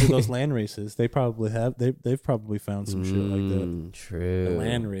hunters, they'll do those land races. They probably have. They've probably found some shit like that. True. The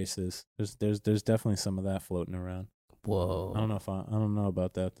land races. There's definitely some of that floating around. Whoa. I don't know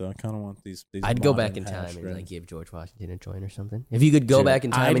about that though. I kind of want these I'd go back in time and like give George Washington a joint or something. If you could go back in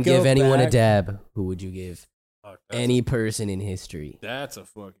time and give anyone a dab, who would you give? Any person in history. That's a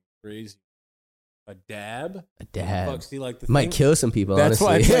fucking crazy. A dab? A dab. Fuck, see, like the might thing? kill some people. That's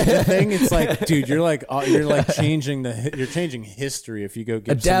honestly. why it's like the thing. It's like, dude, you're like changing history if you go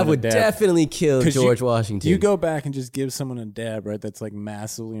give a dab would definitely kill George Washington. You go back and just give someone a dab, right? That's like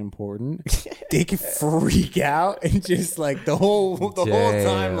massively important. They can freak out and just like the whole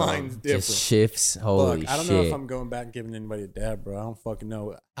timeline's different. Just shifts. Holy shit! I don't know if I'm going back and giving anybody a dab, bro. I don't fucking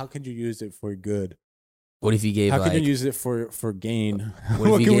know. How could you use it for good? What if you gave How can you use it for gain?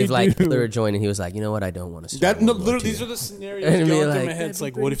 What if you gave like Hitler a joint and he was like, you know what, I don't want to start. These are the scenarios going through my head. It's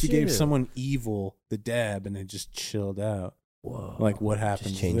like, what if you gave someone evil the dab and it just chilled out? Whoa. Like, what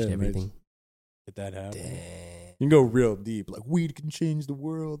happens? Just changed everything. Did that happen? Damn. You can go real deep. Like, weed can change the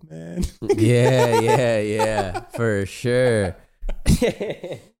world, man. Yeah. For sure.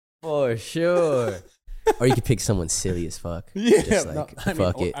 For sure. Or you could pick someone silly as fuck. Yeah, just like,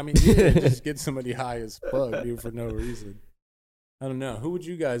 fuck it. I mean, you could just get somebody high as fuck, dude, for no reason. I don't know. Who would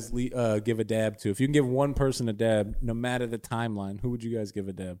you guys give a dab to? If you can give one person a dab, no matter the timeline, who would you guys give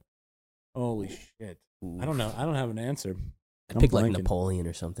a dab? Holy shit. I don't know. I don't have an answer. I'd pick like Napoleon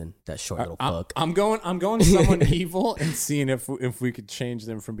or something. That short little fuck. I'm going someone evil and seeing if we could change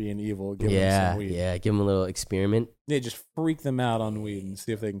them from being evil. Give them some weed. Yeah. Give them a little experiment. Yeah, just freak them out on weed and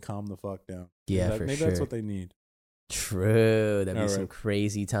see if they can calm the fuck down. Yeah, maybe that's what they need. True. That'd be some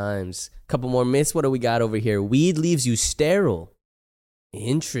crazy times. Couple more myths. What do we got over here? Weed leaves you sterile.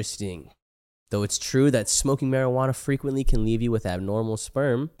 Interesting. Though it's true that smoking marijuana frequently can leave you with abnormal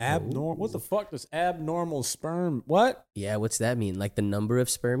sperm. Abnormal? What the fuck does abnormal sperm? What? Yeah, what's that mean? Like the number of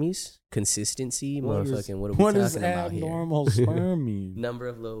spermies? Consistency? What are we talking about here? What does abnormal sperm mean? Number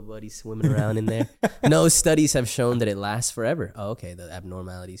of little buddies swimming around in there. No studies have shown that it lasts forever. Oh, okay, the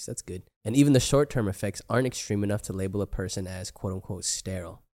abnormalities. That's good. And even the short-term effects aren't extreme enough to label a person as quote-unquote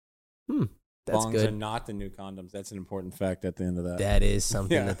sterile. That's Bongs good. are not the new condoms. That's an important fact at the end of that. That is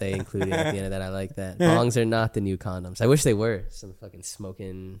something that they included at the end of that. I like that. Bongs are not the new condoms. I wish they were. Some fucking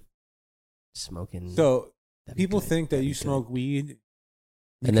smoking smoking. So That'd be people good. think that That'd you be smoke weed.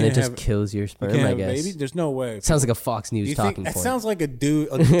 and then it can't just have- kills your You sperm, can't I have a guess. baby? There's no way. Sounds like a Fox News You talking think, it point. sounds like a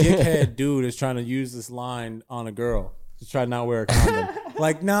dickhead dude is trying to use this line on a girl to try to not wear a condom.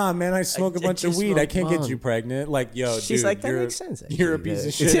 Like, nah, man, I smoke a bunch of just weed. I smoke can't get bong. you pregnant. Like, yo, She's dude, like, that you're, makes sense, you're a actually. piece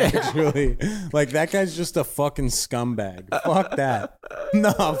of shit, actually. Like, that guy's just a fucking scumbag. Fuck that.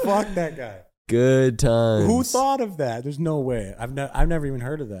 Nah, fuck that guy. Good times. Who thought of that? There's no way. I've never even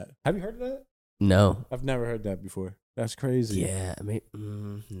heard of that. Have you heard of that? No. I've never heard that before. That's crazy. Yeah, I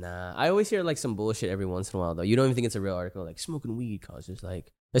mean, nah. I always hear like some bullshit every once in a while though. You don't even think it's a real article. Like smoking weed causes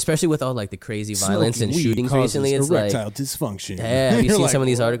like, especially with all like the crazy violence Smoking and weed shootings causes recently. It's erectile like, dysfunction. yeah, have you You're seen like, some of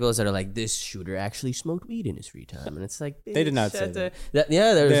these what? articles that are like this shooter actually smoked weed in his free time, and it's like They did not bitch, say shut that.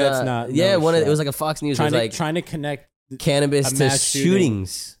 Yeah, there's That's not- yeah, no one of, shot. it was like a Fox News. It was like Trying to connect cannabis a to mass shooting.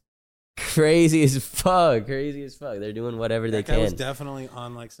 shootings. Crazy as fuck. Crazy as fuck. They're doing whatever they That guy was can. definitely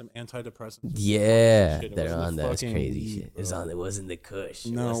on like some antidepressants. Yeah, Shit, it they're wasn't on the that. It's fucking crazy weed, shit. It was bro. on. It wasn't the Kush.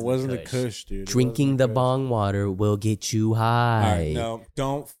 No, it wasn't the Kush, dude. It Drinking wasn't the Kush. bong water will get you All high. right, no,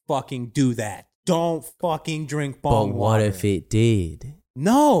 don't fucking do that. Don't fucking drink but bong what water. if it did?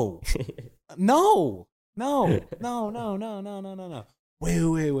 No, no, no, no, no, no, no, no, no.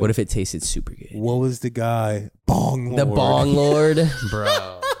 Wait. What if it tasted super good? What was the guy? Bong Lord. The Bong Lord,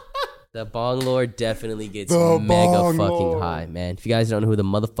 bro. The Bong Lord definitely gets The mega Bong fucking Lord. high, man. If you guys don't know who the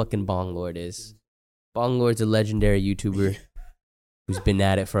motherfucking Bong Lord is, Bong Lord's a legendary YouTuber who's been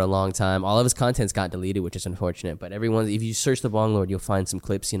at it for a long time. All of his content's got deleted, which is unfortunate. But if you search the Bong Lord, you'll find some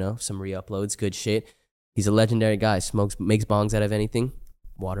clips, some re-uploads, good shit. He's a legendary guy. Makes bongs out of anything.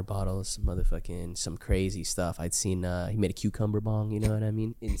 Water bottles, motherfucking some crazy stuff. I'd seen he made a cucumber bong, you know what I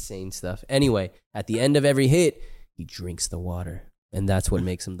mean? Insane stuff. Anyway, at the end of every hit, he drinks the water. And that's what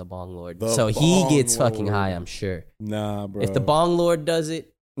makes him the Bong Lord. So he gets fucking high, I'm sure. Nah, bro. If the Bong Lord does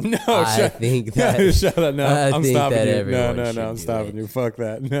it, no, I think that shut up. No, I I'm think stopping that you. everyone No, should I'm do stopping it. you. Fuck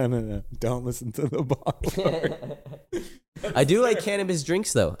that. No. Don't listen to the Bong Lord. I do like cannabis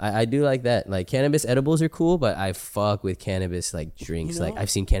drinks though. I do like that. Like cannabis edibles are cool, but I fuck with cannabis like drinks. Like I've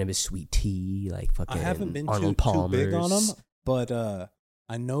seen cannabis sweet tea, like fucking I haven't been Arnold too Palmer's. big on them, but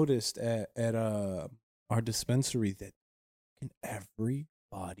I noticed at our dispensary that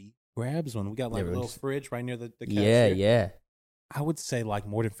everybody grabs one. We got like a little Everyone's- fridge right near the Yeah, cashier. yeah. I would say like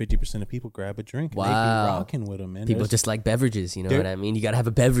more than 50% of people grab a drink. And they Wow. be rocking with them, man. People There's- just like beverages, you know There- what I mean? You gotta have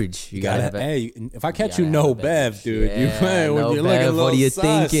a beverage. You gotta gotta have a hey, if I catch gotta you no have a bev, beverage. dude, you Yeah, playing when no you're bev, looking a little what are you sus.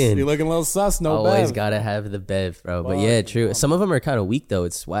 thinking? You're looking a little sus, no always bev. gotta have the bev, bro. But Fuck, yeah, true. no. Some of them are kind of weak though.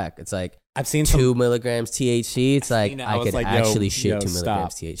 It's whack. It's like I've seen 2 milligrams THC. It's like seen that. I was could like, actually yo, shit 2 stop,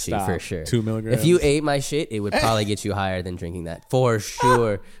 milligrams THC stop. for sure. 2 milligrams. If you ate my shit, it would probably get you higher than drinking that for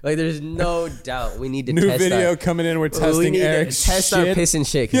sure. Like there's no doubt. We need to New test video our, coming in. We're we testing need to Erick's test our shit. piss and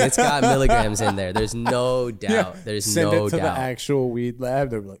shit because it's got milligrams in there. There's no doubt. Yeah. There's Send no it to doubt. the actual weed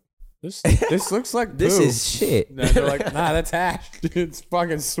lab. They're like, this looks like This poo. is shit. And they're like, nah, that's hash. Dude, it's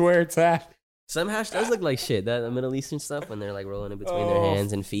fucking swear it's hash. Some hash does look like shit. That the Middle Eastern stuff when they're like rolling in between their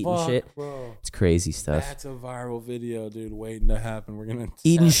hands and feet and Fuck, shit. bro. It's crazy stuff. That's a viral video, dude, waiting to happen. We're gonna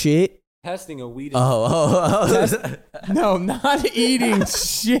Eating shit. testing a weed. Oh. No, not eating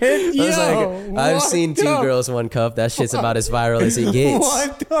shit. I was Yo, like, I've what seen Two the Girls, One Cup. That shit's about as viral as it gets.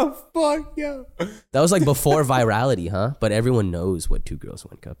 What the fuck, yo? That was like before virality, huh? But everyone knows what Two Girls,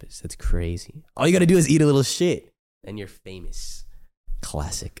 One Cup is. That's crazy. All you gotta do is eat a little shit, and you're famous.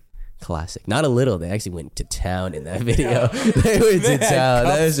 Classic. Not a little. They actually went to town in that video. They went to town.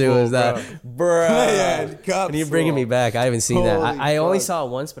 That shit was that, bro. And you're bringing me back. I haven't seen that. I only saw it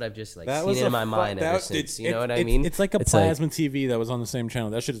once, but I've just like seen it in my mind ever since. You know what I mean? It's like a plasma TV that was on the same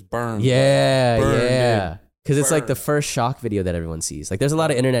channel. That shit is burned. Yeah, Burned, yeah. dude. Because it's like Burned. the first shock video that everyone sees. Like, there's a lot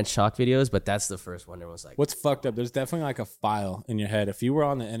of internet shock videos, but that's the first one everyone's like, What's fucked up? There's definitely like a file in your head. If you were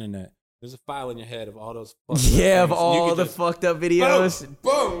on the internet, there's a file in your head of all those. yeah, of things. You all could the just- fucked up videos.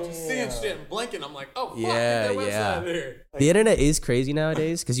 Boom, just seeing shit and blinking. I'm like, oh, fuck, Yeah, that website yeah. there. Like, The internet is crazy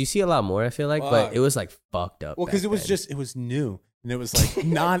nowadays because you see a lot more, I feel like, but Fuck. it was like fucked up. well, because back it was then. just, it was new. And it was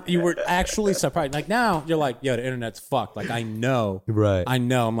like, you were actually surprised. Like now, you're like, yo, the internet's fucked. Like, I know. right. I'm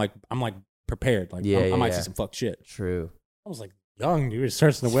like prepared. Like, Yeah, I yeah, might yeah. see some fucked shit. True. I was like, young, you were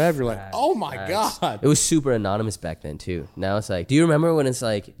searching the web. You're like, oh my Facts. God. It was super anonymous back then too. Now it's like, do you remember when it's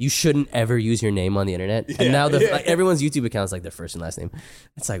like you shouldn't ever use your name on the internet? And now like, everyone's YouTube account is like their first and last name.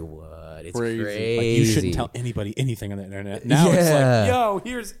 It's like what? It's crazy. Like, you shouldn't tell anybody anything on the internet. Now it's Yeah. like, yo,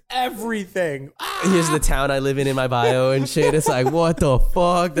 here's everything. Ah, Here's the town I live in my bio and shit. It's like, what the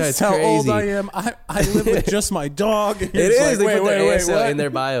fuck? this That's is how old crazy. I am. I live with just my dog. It is. They put their ASL what? in their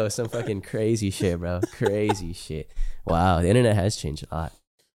bio. Some fucking crazy shit, bro. Crazy shit. Wow, the internet has changed a lot.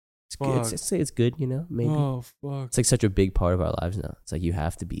 It's good. I'd say it's good, you know, maybe. Oh, fuck. It's like such a big part of our lives now. It's like you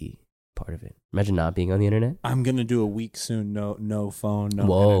have to be part of it. Imagine not being on the internet. I'm going to do a week soon. No phone,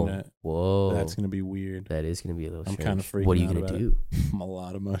 no internet. Whoa. That's going to be weird. That is going to be a little strange. I'm kind of freaking out. What are you going to do? A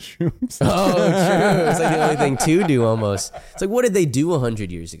lot of mushrooms. Oh, true. It's like the only thing to do almost. It's like, what did they do 100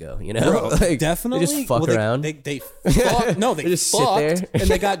 years ago? You know? Bro, like, definitely. They just fuck around. They fucked. No, they just fucked sit there. and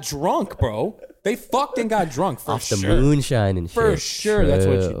they got drunk, bro. They fucked and got drunk for Off sure. the moonshine and shit. For sure, that's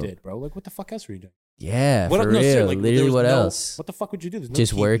what you True. did, bro. Like, what the fuck else were you doing? Yeah, What? for No, real. seriously, like, Literally, what no- else? What the fuck would you do? There's no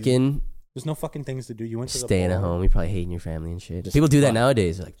Just TV. working, There's no fucking things to do. You went to the staying at bar. home. You're probably hating your family and shit. Just People do that fuck.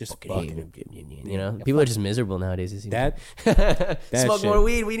 nowadays. They're like, Just fucking fuck hating it. them, you know? Yeah, People are fuck just miserable nowadays. It seems. That Smoke shit. more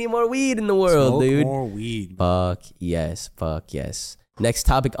weed. We need more weed in the world, Smoke dude. more weed. Fuck yes. Fuck yes. Next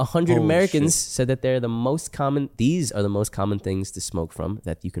topic. 100 Holy Americans shit. said that they're the most common. These are the most common things to smoke from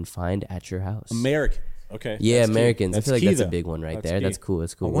that you can find at your house. American. Okay. Yeah, that's key. Americans. I feel like key, that's a though. big one right That's there. key. That's cool.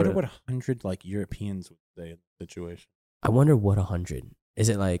 That's cool. I wonder what 100 like Europeans would say in the situation. I wonder what 100 is.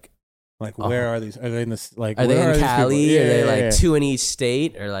 It like? Like, where are these? Are they in this? Like, Are they where in these Cali? people? Are they Yeah, like yeah. two in each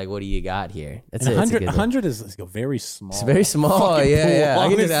state, or like what do you got here? That's And it. 100, It's a good one. 100 is like a very small. It's very small. fucking Yeah. pool, I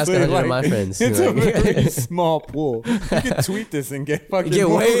can just ask honestly. 100 of my Like, friends. It's Like, a very small pool. You can tweet this and get fucking get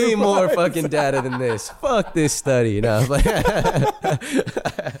way more replies. fucking data than this. Fuck this study. No, like,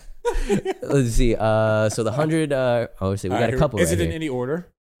 let's see. So the 100. We got a couple. Is right it in here. any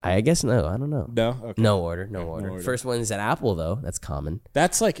order? I guess no. I don't know. No. Okay. No order. No Okay, order. no order. First one is an apple though. That's common.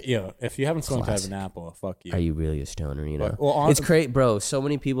 That's like, if you haven't smoked out of Classic. an apple, fuck you. Are you really a stoner? You know. But- well, It's crazy, bro. So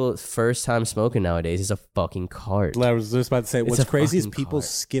many people first time smoking nowadays is a fucking cart. I was just about to say, It's what's a crazy is fucking people cart.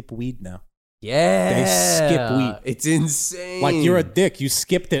 skip weed now. Yeah, skip weed. It's insane. Like, you're a dick. You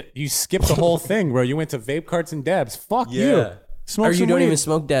skipped it. You skipped the whole thing, bro. You went to vape carts and dabs. Fuck you. Smoke Or you some don't weed. even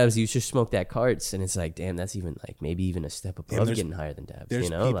smoke dabs. You just smoke that carts, and it's like, damn, that's even like maybe even a step above there's- getting higher than dabs. There's You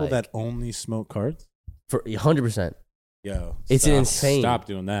know, people like, that only smoke carts. for 100%. Yo, It's stop, insane. Stop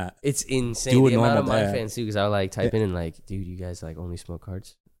doing that. It's insane. Do a The amount of normal my dab. fans too, because I like type in and like, dude, you guys like only smoke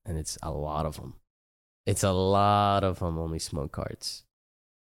carts, and it's a lot of them. It's a lot of them only smoke carts.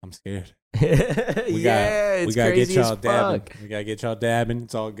 I'm scared. Yeah, We it's gotta crazy get y'all as dabbing. fuck. We gotta get y'all dabbing.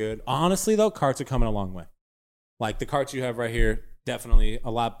 It's all good. Honestly, though, carts are coming a long way. Like the carts you have right here, definitely a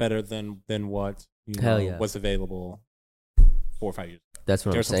lot better than what Hell yeah. was available 4 or 5 years ago. That's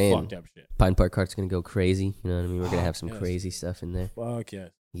what There's I'm some saying. fucked up shit. Pine Park Cart's gonna go crazy. You know what I mean? We're gonna have some Yes. crazy stuff in there. Fuck yes.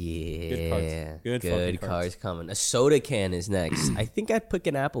 Yeah, Good fucking carts. cars coming. A soda can is next. I think I'd pick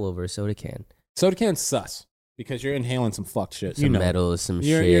an apple over a soda can. Soda can's sus because you're inhaling some fucked shit. Some metals, some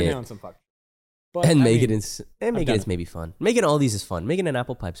You're shit, inhaling some fucked shit. But, and I make mean, it done it's it. maybe fun. Making all these is fun. Making an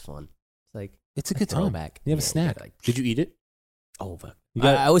apple pipe's fun. It's like It's a good time. throwback. You have a Yeah, snack. gotta, like, Did you eat it? oh fuck! You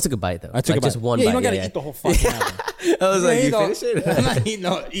got- I always took a bite though. I took like a bite. just one Yeah, bite. you don't gotta yeah, eat the whole fucking apple. I was like, you don't- finish I'm it? not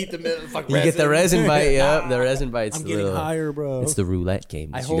eating eat the middle fucking You get the resin bite. Yep, Nah. the resin bite's I'm the getting little- higher, bro. It's the roulette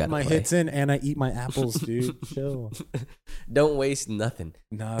game. I that you hold gotta my play. hits in and I eat my apples, dude. Chill. Don't waste nothing.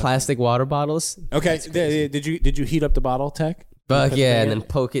 No. Plastic water bottles. Okay, did you heat up the bottle, Tech? Fuck Put yeah, it and in? then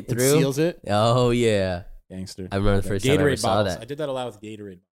poke it It through. seals it. Oh yeah. Gangster. I remember the first time I ever saw bottles. that. I did that a lot with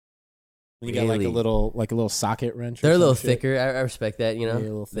Gatorade. When you got like Really? a little socket wrench. or They're a little some shit. thicker. I respect that. You know, Yeah, a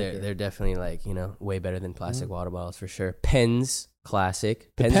little thicker. they're definitely like way better than plastic water bottles for sure. Pens, classic.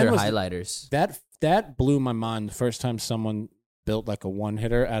 The Pens pen are was- highlighters. That blew my mind the first time someone built like a one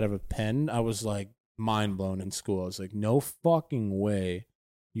hitter out of a pen. I was like mind blown in school. I was like, no fucking way.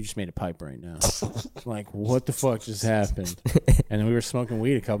 You just made a pipe right now. Like, what the fuck just happened? And then we were smoking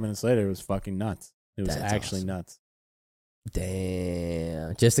weed a couple minutes later. It was fucking nuts. It was That's actually awesome. nuts.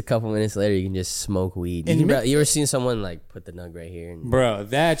 Damn. Just a couple minutes later, you can just smoke weed. And You ever seen someone like put the nug right here? And, Bro,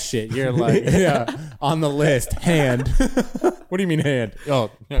 that shit, you're like, yeah, on the list. Hand. What do you mean hand? Oh,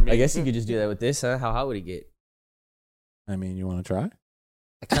 I guess you could just do that with this, huh? How hot would it get? I mean, you want to try?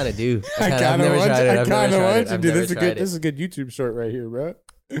 I kind of do. I I've kind of never want tried it. you. I I've never kind of tried want it. you, I've dude. never This is a tried good. it. This is a good YouTube short right here, bro.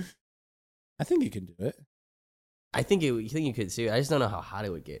 I think you can do it. I think you think you could too. I just don't know how hot it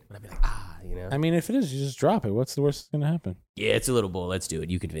would get. But I'd be like, you know. I mean, if it is, you just drop it. What's the worst that's gonna happen? Yeah, it's a little bowl. Let's do it.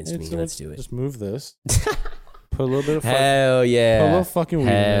 You convinced me. Let's do it. Just move this. Put a little bit of Hell yeah. Put a little fucking weed in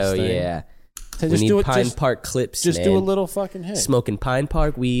this Hell thing. yeah. So We just need do it. Pine Just, Park clips, just man. do a little fucking hit. Smoking Pine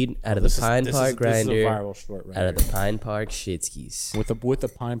Park weed out of the Pine Park This is a grinder, viral short right out of here. the Pine Park shitskis. with the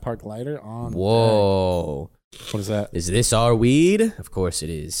Pine Park lighter on. Whoa. What is that? Is this our weed? Of course it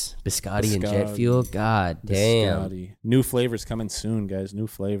is. Biscotti and jet Biscotti. fuel? God damn. Biscotti. New flavors coming soon, guys. New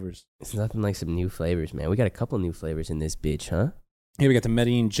flavors. It's nothing like some new flavors, man. We got a couple new flavors in this bitch, huh? Here we got the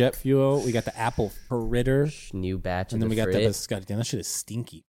Medellin jet fuel. We got the apple fritter. New batch And of then we the got the Frit. biscotti. Damn, that shit is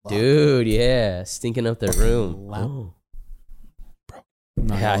stinky. Fuck. Dude, yeah. Stinking up the room. Loud. Oh.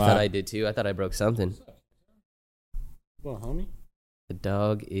 Yeah, I thought I did too. I thought I broke something. Well, homie. The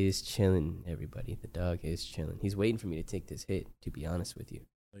dog is chilling, everybody. The dog is chilling. He's waiting for me to take this hit, to be honest with you.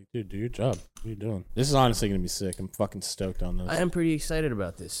 Like, dude, do your job. What are you doing? This is honestly going to be sick. I'm fucking stoked on this. I am pretty excited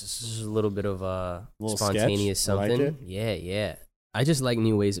about this. This is a little bit of a little spontaneous sketch. something. I like it. Yeah. I just like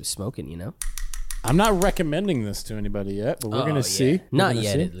new ways of smoking, you know? I'm not recommending this to anybody yet, but we're going to see. Not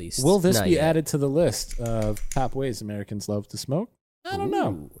yet, at least. Will this Not be yet. added to the list of top ways Americans love to smoke? I don't know.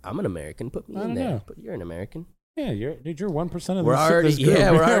 Ooh, I'm an American. Put me in there. But you're an American. Yeah, you're 1% of We're this. already, this group.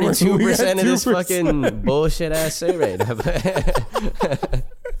 we're already 2% of this 2%. fucking bullshit ass say right now.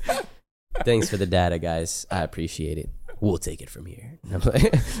 Thanks for the data, guys. I appreciate it. We'll take it from here.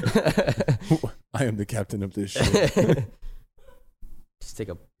 I am the captain of this shit. Just take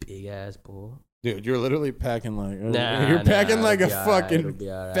a big ass bowl. Dude, you're literally packing like Nah, packing like a it'll be fucking it'll be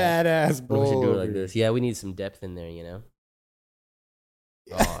all right. fat ass We bowl. should do it like this. Yeah, we need some depth in there, you know?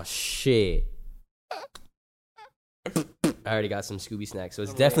 Oh, shit. I already got some Scooby snacks, so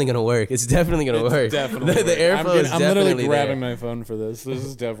it's definitely going to work. It's definitely going to work. Definitely. The airflow is I'm definitely literally grabbing there. my phone for this. This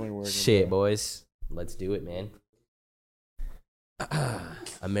is definitely working. Shit, boys. Let's do it, man.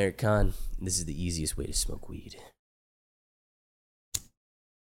 American, this is the easiest way to smoke weed.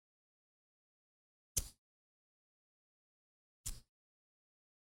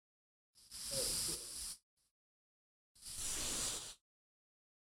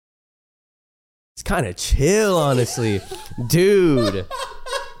 It's kind of chill, honestly. Dude.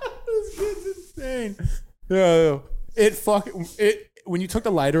 This kid's insane. Yo, when you took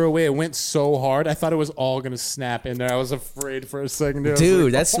the lighter away, it went so hard. I thought it was all gonna snap in there. I was afraid for a second. Dude,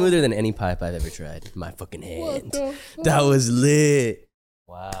 like, that's smoother than any pipe I've ever tried. My fucking hand. the That was lit.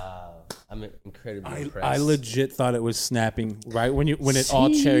 Wow. I'm incredibly impressed. I legit thought it was snapping right when it all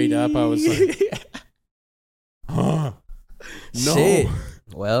cherried up. I was like, huh. No. Shit.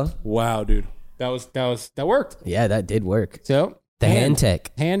 Well, Wow, dude. That worked. yeah, that did work. So The hand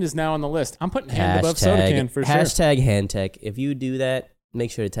tech. Hand is now on the list. I'm putting hand above soda can for sure. Hashtag hand tech. If you do that, make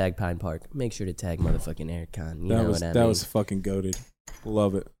sure to tag Pine Park. Make sure to tag motherfucking Erick Khan. You know what I mean? That was fucking goated.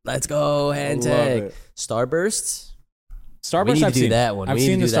 Love it. Let's go, hand Love tech. it. Starbursts? Starburst, We need to I've do seen that one. I've We need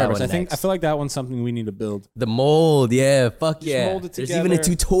seen to the do that Starburst. one I next. feel like that one's something we need to build. The mold, yeah. Fuck Just yeah. mold it There's even a together.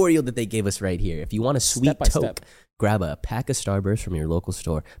 tutorial that they gave us right here. If you want a sweet Step by toke, step. grab a pack of Starbursts from your local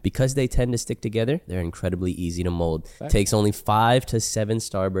store. Because they tend to stick together, they're incredibly easy to mold. Fact. Takes only 5 to 7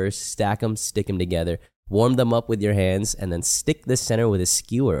 Starbursts, stack them, stick them together, warm them up with your hands, and then stick the center with a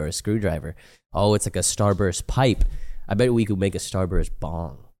skewer or a screwdriver. Oh, it's like a Starburst pipe. I bet we could make a Starburst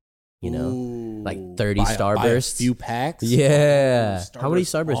bong. You know? Ooh. Like 30 Buy Starbursts. a few packs. Yeah. Ooh, How many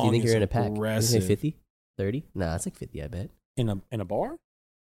Starburst Starbursts do you think bong are in a is pack? aggressive. 50? 30? Nah, it's like 50, I bet. In a bar?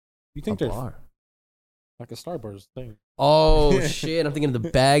 You think A there's bar. like a Starburst thing? Oh shit! I'm thinking of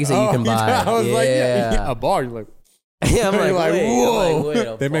the bags that you can buy. I was like, yeah. a bar. You're like, Yeah, I'm like, You're like, wait, whoa. I'm like, wait,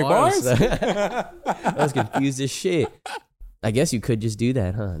 a They make bar? bars? I was confused as shit. I guess you could just do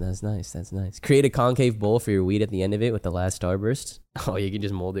that, huh? That's nice. That's nice. Create a concave bowl for your weed at the end of it with the last Starburst. Oh, you can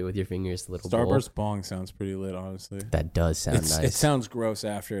just mold it with your fingers, the little Starburst bowl. bong sounds pretty lit, honestly. That does sound nice. It sounds gross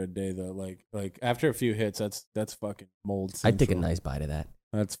after a day though. Like after a few hits, that's fucking mold. I'd take a central. nice bite of that.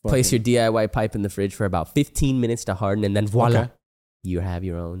 That's fucking, Place your DIY pipe in the fridge for about 15 minutes to harden, and then voila, Okay. you have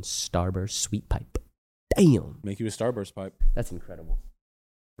your own Starburst sweet pipe. Damn, make you a Starburst pipe. that's incredible.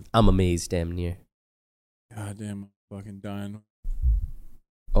 I'm amazed, damn near. God damn, I'm fucking dying.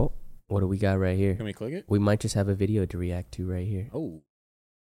 Oh, what do we got right here? Can we click it? We might just have a video to react to right here. Oh.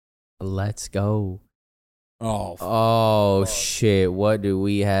 Let's go. Oh. Oh, shit. What do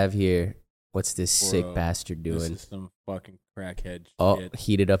we have here? What's this sick Bro, bastard This doing? is some fucking crackhead Oh, shit.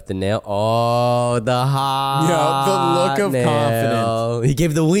 heated up the nail. Oh, the hot the look of nail. confidence. He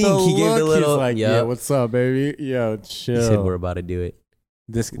gave the wink. He gave the look, little. he's like, Yup. yeah, what's up, baby? Yo, chill. He said we're about to do it.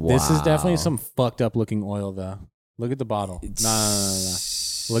 This is definitely Wow. some fucked up looking oil though. Look at the bottle. No.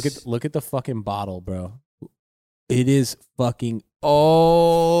 Look at the fucking bottle, bro. It is fucking.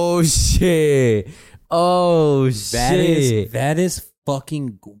 Oh shit. Oh shit. That is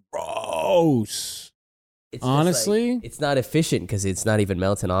fucking gross. It's just honestly? like, it's not efficient because it's not even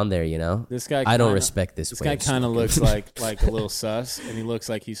melting on there. You know. This guy. I don't kinda- respect this. This way guy of kind of smoking. looks like a little sus, and he looks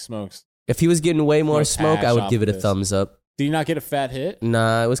like he smokes. If he was getting way more More smoke, I ash would off give it of a this. thumbs up. Did you not get a fat hit?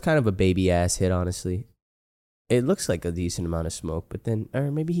 Nah, it was kind of a baby ass hit, honestly. It looks like a decent amount of smoke, but then,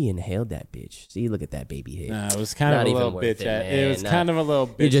 or maybe he inhaled that bitch. See, look at that baby hit. Nah, it was kind Not of a even little worth bitch. it, It man. was Nah. kind of a little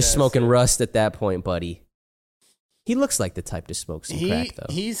bitch. You're just ass smoking hit. rust at that point, buddy. He looks like the type to smoke some crack, though.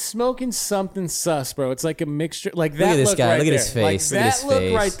 He's smoking something sus, bro. It's like a mixture. Like Look that. at this look guy. Right Look at there. his face. Like Look at that his look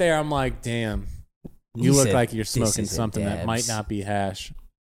face. right there. I'm like, damn. You look said, like you're "This smoking isn't something that might dabs." not be hash.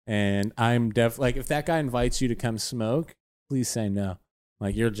 And I'm like, if that guy invites you to come smoke, please say no.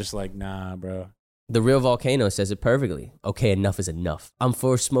 Like, you're just like, nah, bro. The Real Volcano says it perfectly. Okay, enough is enough. I'm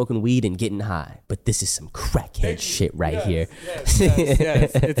for smoking weed and getting high, but this is some crackhead shit right here. Yes.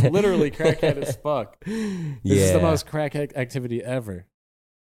 It's literally crackhead as fuck. This is the most crackhead activity ever.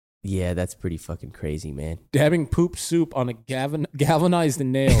 Yeah, that's pretty fucking crazy, man. Dabbing poop soup on a galvanized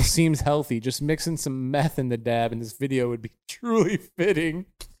nail seems healthy. Just mixing some meth in the dab in this video would be truly fitting.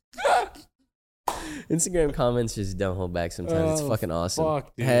 Instagram comments just don't hold back sometimes. It's fucking awesome.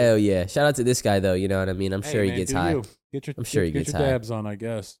 Fuck, dude. Hell yeah. Shout out to this guy, though. You know what I mean? I'm sure he gets high. I'm sure he gets your high. dabs on, I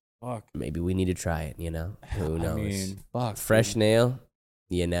guess. Fuck. Maybe we need to try it, you know? Who knows? I mean, fuck. Fresh nail?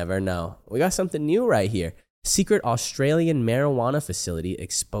 You never know. We got something new right here. Secret Australian marijuana facility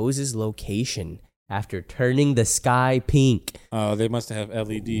exposes location after turning the sky pink. Oh, they must have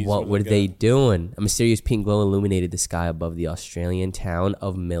LEDs. What were they doing? A mysterious pink glow illuminated the sky above the Australian town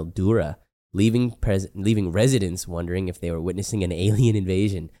of Mildura, leaving residents wondering if they were witnessing an alien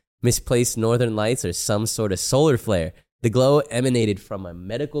invasion, misplaced northern lights, or some sort of solar flare. The glow emanated from a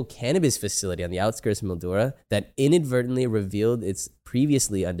medical cannabis facility on the outskirts of Mildura that inadvertently revealed its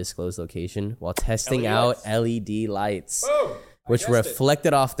previously undisclosed location while testing out LED lights, which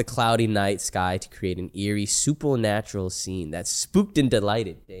reflected off the cloudy night sky to create an eerie supernatural scene that spooked and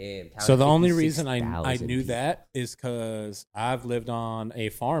delighted. Damn. So the only reason I knew that is because I've lived on a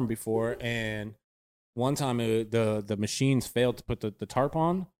farm before, and one time the machines failed to put the tarp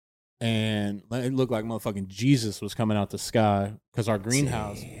on, and it looked like motherfucking Jesus was coming out the sky because our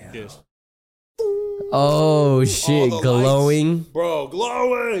greenhouse just... Oh shit, glowing. Lights, bro,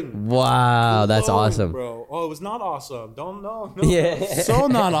 glowing. Wow, that's awesome. Bro. Oh, it was not awesome. Don't know. No, Yeah. So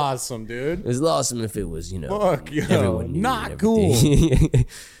not awesome, dude. It was awesome if it was, fuck, yo, everyone knew not and cool.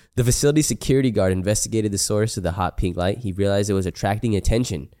 The facility security guard investigated the source of the hot pink light. He realized it was attracting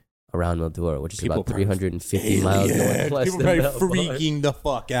attention around Mildura, which is about 350 miles northwest. People are freaking the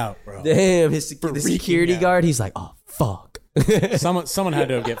fuck out, bro. Damn, the security guard, he's like, oh, fuck. Someone had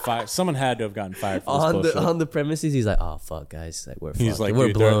to get fired. Someone had to have gotten fired for this on the premises. He's like, "Oh fuck, guys, like we're he's fucked. like,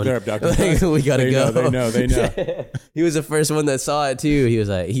 we're blown. They're abducting like, we gotta go." They know. He was the first one that saw it too. He was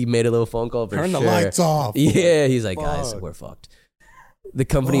like, he made a little phone call for Turn sure. the lights off. Yeah, he's like, guys, we're fucked. The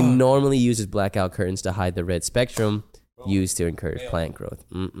company normally uses blackout curtains to hide the red spectrum used to encourage plant growth.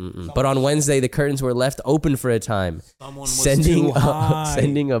 But on Wednesday, the curtains were left open for a time, sending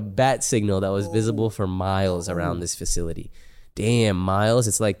a bat signal that was visible for miles around this facility. Damn, miles,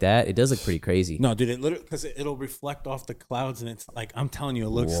 it's like that. It does look pretty crazy. No, dude, it literally, because it'll reflect off the clouds, and it's like, I'm telling you, it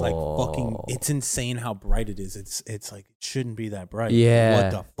looks like fucking, it's insane how bright it is. It's like, it shouldn't be that bright. Yeah.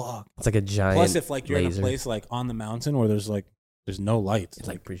 What the fuck? It's like a giant Plus, if like you're laser. in a place like on the mountain where there's no lights. It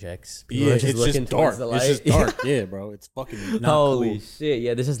like projects. Yeah, it's just dark. It's just dark. Yeah, bro. It's fucking not Holy cool. shit.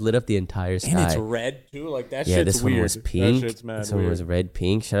 Yeah, this has lit up the entire sky. And it's red, too. Like, that shit's weird. Yeah, this one was pink. That shit's mad this one was red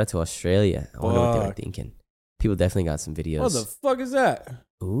pink. Shout out to Australia. I wonder what they were thinking. People definitely got some videos. What the fuck is that?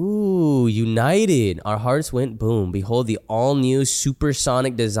 Ooh, United. Our hearts went boom. Behold the all-new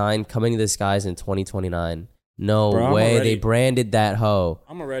supersonic design coming to the skies in 2029. No way. They branded that hoe.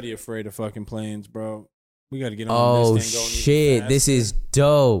 I'm already afraid of fucking planes, bro. We got to get on this thing going. Oh, shit. This is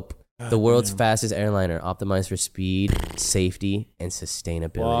dope. God, the world's fastest airliner, optimized for speed, safety, and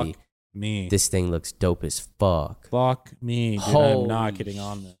sustainability. Fuck me. This thing looks dope as fuck. Fuck me, dude. I'm not getting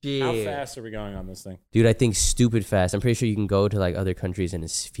on this. Shit. How fast are we going on this thing? Dude, I think stupid fast. I'm pretty sure you can go to like other countries in a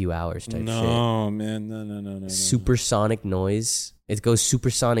few hours type shit. No, man. No. Supersonic noise. It goes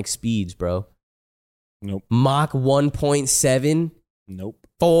supersonic speeds, bro. Nope. Mach 1.7. Nope.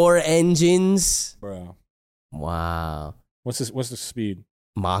 4 engines. Bro. Wow. What's the speed?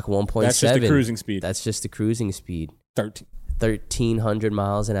 Mach 1.7. That's just the cruising speed. That's just the cruising speed. 1,300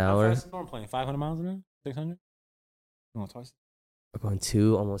 miles an hour. How fast is a normal plane? 500 miles an hour? 600? No, twice. We're going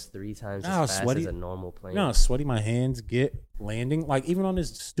almost 3 times as fast as a normal plane. You know how sweaty my hands get landing? Like, even on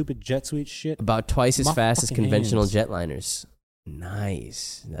this stupid jet suite shit? About twice as fast as conventional hands. jetliners.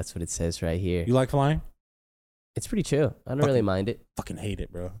 Nice. That's what it says right here. You like flying? It's pretty chill. I don't really mind it. Fucking hate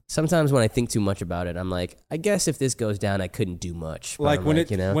it, bro. Sometimes when I think too much about it, I'm like, I guess if this goes down, I couldn't do much. But like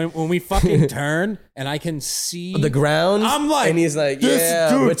when we fucking turn and I can see the ground, I'm like, and he's like, yeah,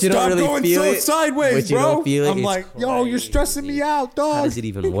 dude, but you don't really going feel so it. sideways, but you bro. don't feel it. I'm It's like, yo, you're stressing me out, dog. How does it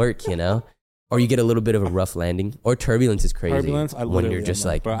even work? Or you get a little bit of a rough landing, or turbulence is crazy. Turbulence, when you're just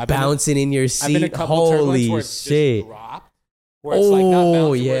like bro, bouncing in your seat. I've been a couple Holy where it's shit! Just drop, where it's like not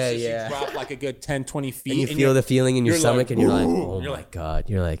bouncing, yeah, where it's just yeah. you drop like a good 10, 20 feet. And you feel the feeling in your stomach, like, and you're like, oh you're my like, God.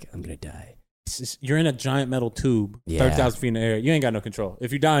 You're like, I'm going to die. you're in a giant metal tube, Yeah. 30,000 feet in the air. You ain't got no control.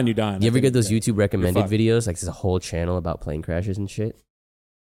 If you dying, you dying. You ever get those Yeah. YouTube recommended fucked. videos? Like there's a whole channel about plane crashes and shit.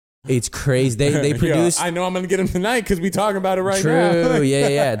 It's crazy. They produce. I know I'm gonna get them tonight because we talking about it right True. now.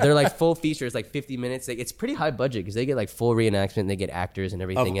 Yeah. They're like full features, like 50 minutes. It's pretty high budget because they get like full reenactment. They get actors and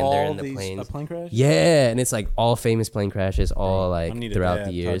everything, and they're in the planes. A plane crash? Yeah, and it's like all famous plane crashes, all I like need a throughout dad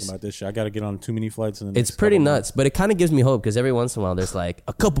the years. talking about this shit. I got to get on too many flights. In the It's next pretty couple nuts, but it kind of gives me hope because every once in a while there's like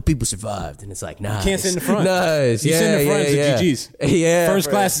a couple people survived, and it's like nice. Can't sit in the front. Nice. You Yeah, sit in the front, yeah, it's yeah. GGs. Yeah, First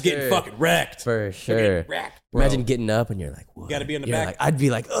for class is sure. getting fucking wrecked. For sure. Getting wrecked, bro. Imagine getting up and you're like, what? You got to be in the You're back. like, I'd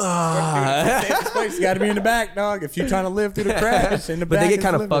be like, ah. Safest place, you got to be in the back, dog. If you're trying to live through the crash, in the But back they get is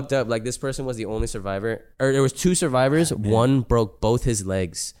kind of living. fucked up. Like this person was the only survivor, or there was two survivors. One broke both his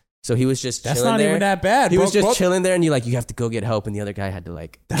legs, so he was just That's chilling not there. even that bad. He was Broke just both- chilling there, and you have to go get help, and the other guy had to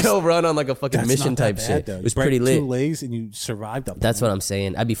like go run on like a fucking That's mission not that type bad, shit. though. It was You pretty break lit. 2 legs and you survived up. That's what I'm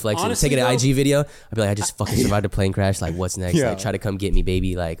saying. I'd be flexing, Honestly, taking an though- IG video. I'd be like, I just fucking survived a plane crash. Like, what's next? Yeah. Like, try to come get me,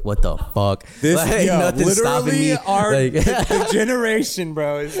 baby. Like, what the fuck? This, like, yo, nothing's stopping literally me. our Like, the generation,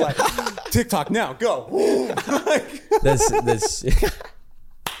 bro, is like TikTok now, go. that's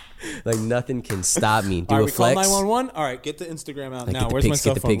like nothing can stop me. Do All right, a we call flex. 911. All right, get the Instagram out Like, now. get the Where's my pics,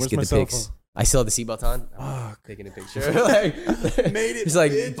 cell get the phone? pics, Where's get my the cell pics. phone? I still have the seatbelt on. Taking a picture. Like, Made it, he's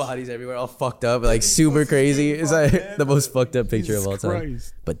like bitch. bodies everywhere, all fucked up, like super crazy. It's like man. the most fucked up picture Jesus of all time.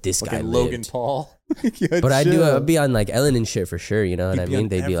 Christ. But this guy Fucking lived. Logan Paul. But I'd be on like Ellen and shit for sure. You know what I mean?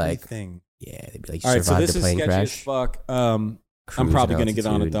 They'd be like, everything. yeah, they'd be like, you All right, so survived this the is plane sketchy as crash. fuck. I'm Cruising probably gonna get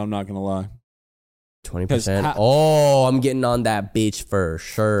on it altitude. though. I'm not gonna lie. 20%. how- Oh, I'm getting on that bitch for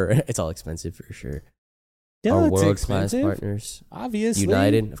sure. It's all expensive for sure. Our world class partners. Obviously,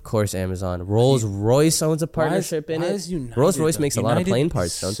 United, of course, Amazon. Rolls Royce owns a partnership in it. Rolls Royce makes a lot of plane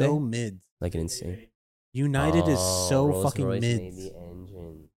parts, don't so they? mid. Like an insane. United is so Rolls fucking Royce mid. made the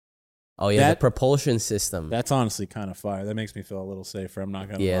engine. Oh yeah, That- the propulsion system. That's honestly kind of fire. That makes me feel a little safer. I'm not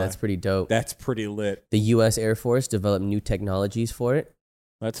gonna Yeah, lie. that's pretty dope. That's pretty lit. The U.S. Air Force developed new technologies for it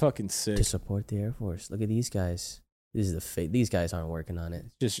That's fucking sick. to support the Air Force. Look at these guys. This is the fate. These guys aren't working on it.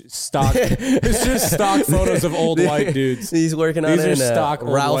 Just stock. It's just stock photos of old white dudes. He's working on These it are in a stock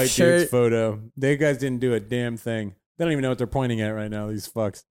old Ralph white shirt. dudes photo. They guys didn't do a damn thing. They don't even know what they're pointing at right now. These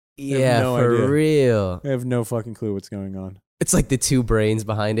fucks. Yeah, no for idea. real. They have no fucking clue what's going on. It's like the two brains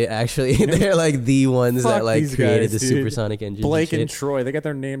behind it. Actually, they're like the ones Fuck that like these created guys, the dude. supersonic engine. Blake and shit. Troy. They got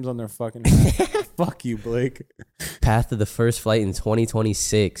their names on their fucking. Hat. Fuck you, Blake. Path to the first flight in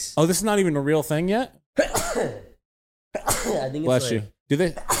 2026. Oh, this is not even a real thing yet. I think Bless you. Do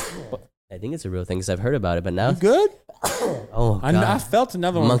they? I think it's a real thing because I've heard about it, but now, You good? oh god, I felt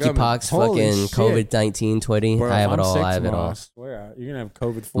another one. coming. monkeypox, Holy fucking shit. COVID-19, 20. Bro, I have if it I'm all. sick I have it tomorrow, all. I swear, you're gonna have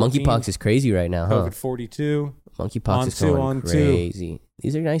COVID-14. Monkeypox is crazy right now, huh? COVID 42. Monkeypox is On two, going on two. crazy.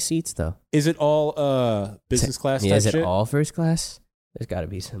 These are nice seats though. Is it all business class Yeah, type is it shit? all first class? There's got to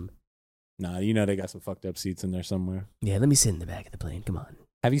be some. Nah, you know they got some fucked up seats in there somewhere. Yeah, let me sit in the back of the plane. Come on.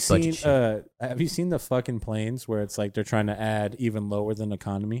 Have you Budget seen shit. have you seen the fucking planes where it's like they're trying to add even lower than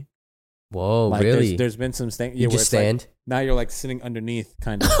economy? Whoa, Like really? there's been some things You just stand. now you're like sitting underneath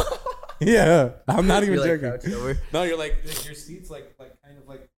kind of. Yeah, I'm not even You're, like, joking. crouched over. No, you're like your seat's like kind of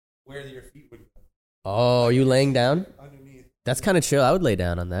like where your feet would go. Oh, are you laying down? Underneath. That's kind of chill. I would lay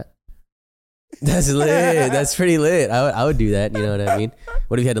down on that. That's lit. That's pretty lit. I would do that. You know what I mean?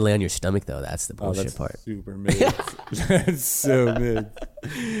 What if you had to lay on your stomach though? That's the Oh, bullshit that's part. super mid. That's so mid.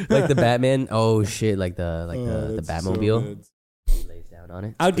 Like the Batman. Oh shit! Like the That's so Batmobile. mid. He lays down on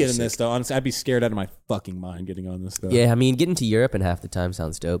it. I would It's get pretty in this sick. though. Honestly, I'd be scared out of my fucking mind getting on this though. Yeah, I mean, getting to Europe in half the time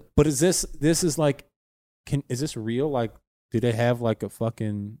sounds dope. But is this is like, is this real? Like, do they have like a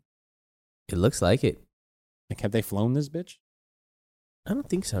fucking It looks like it. like? Have they flown this bitch? I don't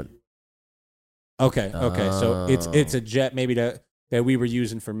think so. Okay, so it's Oh. a jet maybe that we were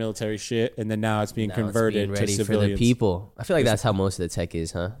using for military shit, and then now it's being Now it's converted being ready to for the civilians. people. I feel like that's how most of the tech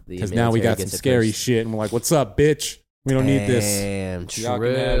is, huh? The Because now we military got some gets it scary first. shit, and we're like, "What's up, bitch? We don't need this." Damn, Y'all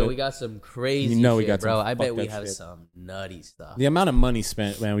can have true. it. We got some crazy. You know we shit, got some bro. I bet fucked we up have shit. some nutty stuff. The amount of money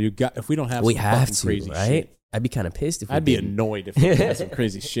spent, man. If we don't have, We some have fucking to, crazy right? shit, I'd be kind of pissed if we I'd be didn't. annoyed if we had some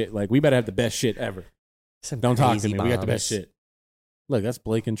crazy shit. Like we better have the best shit ever. Some Don't talk to crazy me. We got the best bombs. shit. Look, that's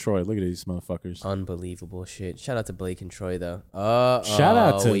Blake and Troy. Look at these motherfuckers. Unbelievable shit. Shout out to Blake and Troy though. Shout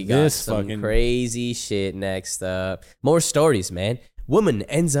out to we this got some fucking- crazy shit next up. More stories, man. Woman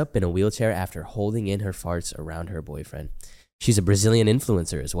ends up in a wheelchair after holding in her farts around her boyfriend. She's a Brazilian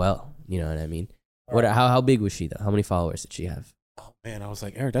influencer as well. You know what I mean? How big was she though? How many followers did she have? Oh man, I was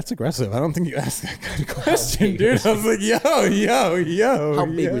like, Eric, that's aggressive. I don't think you asked that kind of question, dude. I was like, yo. How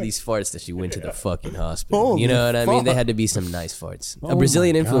big were these farts that she went to the fucking hospital? Holy you know what I mean? fuck. They had to be some nice farts. Oh A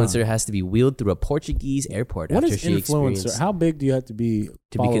Brazilian my God. influencer has to be wheeled through a Portuguese airport What after is she experienced. influencer? How big do you have to be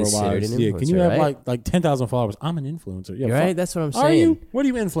To be considered follower-wise? an Yeah, can you influencer, have right? like 10,000 followers? I'm an influencer. Yeah, You're right? That's what I'm saying. Are you? What are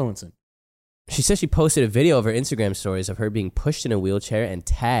you influencing? She says she posted a video of her Instagram stories of her being pushed in a wheelchair and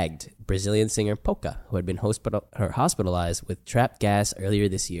tagged Brazilian singer Polka, who had been hospitalized with trapped gas earlier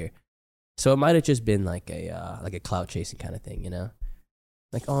this year. So it might have just been like a clout chasing kind of thing, you know?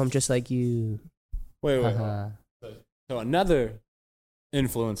 Like, oh, I'm just like you. Wait. Haha. So another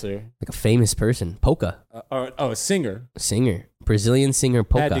influencer, Like a famous person, Polka, a singer, singer, Brazilian singer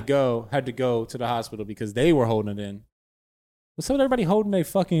Polka. had to go to the hospital because they were holding it in. What's up with everybody holding their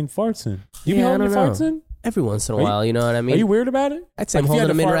fucking farts in? You be Yeah, I holding your don't farts know. in? Every once in a Are you- while, you know what I mean? Are you weird about it? I'd say I'm Like, if you holding had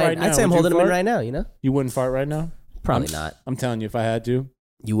them to in fart right. right now, I'd say I'm would you holding them in fart? right now. You know, You wouldn't fart right now? probably not. I'm telling you, if I had to,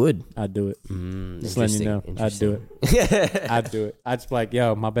 You would. I'd do it. Just letting you know, I'd Interesting. do it. I'd do it. I'd just be like,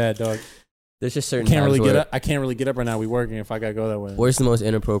 yo, my bad, dog. There's just certain Can't times really where, get up. I can't really get up right now. We working if I gotta go that way. Where's the most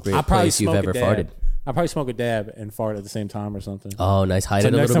inappropriate I probably place you've smoke ever a dab. farted? I probably smoke a dab and fart at the same time or something. Oh, nice. Hide So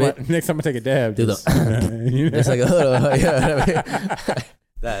it a little bit. next time I take a dab, Do just, the you know? just like a little.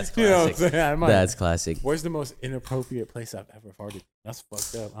 That's classic. You know what I'm saying? I might- That's classic. Where's the most inappropriate place I've ever farted? That's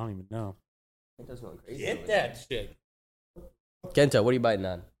fucked up. I don't even know. Get that shit. Kento, what are you biting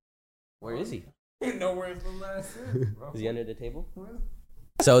on? Where is he? know where it's the last is, bro. Is he under the table?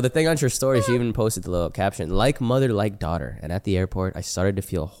 So the thing on your story, she even posted the little caption, like mother, like daughter. And at the airport, I started to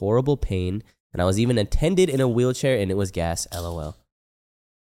feel horrible pain. And I was even attended in a wheelchair and it was gas, LOL.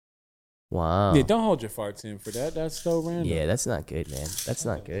 Wow. Yeah, don't hold your farts in for that. That's so random. Yeah, that's not good, man. That's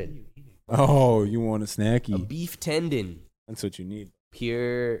not good. Oh, you want a A snacky? beef tendon. That's what you need.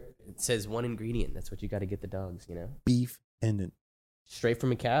 Pure, it says one ingredient. That's what you got to get the dogs, you know? Beef tendon. Straight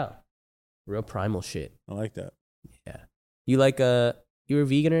from a cow. Real primal shit. I like that. Yeah. You like, you were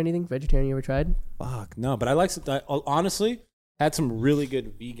vegan or anything? Vegetarian you ever tried? Fuck no, but I like. Honestly, had some really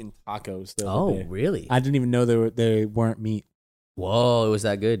good vegan tacos. The other Oh, day. really? I didn't even know they weren't meat. Whoa, it was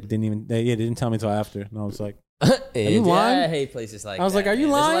that good. They didn't tell me until after, and I was like, you lying? I hate places like that. I was like, are you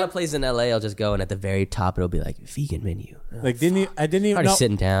man. There's a lying? lot of places in LA I'll just go and at the very top it'll be like vegan menu. Oh, I didn't even already know.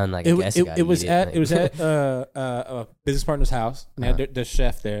 sitting down like I guess It was at a business partner's house, and they had the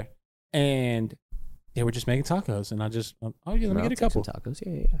chef there, and they were just making tacos, and I just let me get a couple. tacos.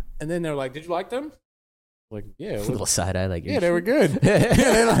 Yeah. And then they're like, "Did you like them?" Like, yeah, A little side eye like yeah, they were good. yeah,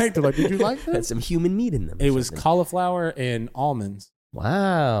 they liked it. Like, did you like them? Had some human meat in them. or It was something. cauliflower and almonds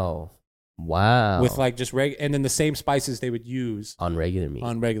Wow. with like just and then the same spices they would use on regular meat.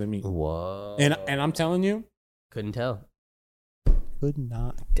 on regular meat. Whoa. And I'm telling you, couldn't tell. could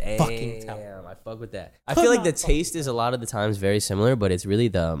not Damn, fucking tell. I fuck with that. I Could feel like not the fuck taste is a lot of the times very similar, but it's really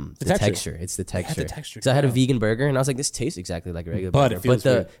the texture. It's the Yeah, texture. the texture. So I had a yeah. vegan burger and I was like, this tastes exactly like a regular But burger. it feels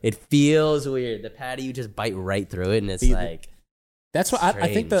weird. It feels weird. The patty, you just bite right through it and it's The- like That's what I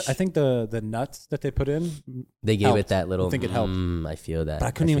think. strange. I think the nuts that they put in, they gave helped. it that little. I think it helped. I feel that. but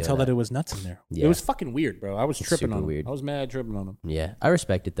I couldn't even feel tell that it was nuts in there. Yeah. It was fucking weird, bro. I was It's tripping super on them. weird. I was mad tripping on them. Yeah, I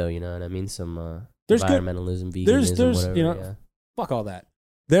respect it though. You know what I mean? Some There's good- environmentalism, veganism, there's whatever. you know, yeah. Fuck all that.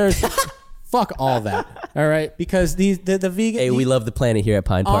 There's fuck all that. All right, because the vegan. Hey, we love the planet here at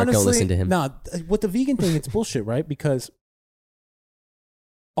Pine Park. honestly, Don't listen to him. No, with the vegan thing, it's bullshit, right? Because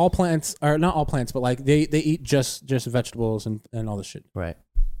all plants are not all plants, but like they eat just vegetables and all this shit. Right.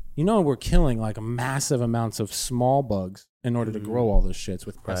 You know, we're killing like massive amounts of small bugs in order to grow all this shits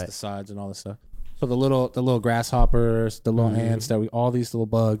with Right. pesticides and all this stuff. So the little grasshoppers, the little ants all these little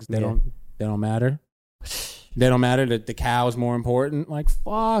bugs, they don't matter. They don't matter. The cow is more important. Like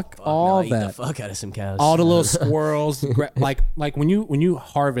fuck all no, I eat that. the fuck out of some cows. All the little squirrels, like when you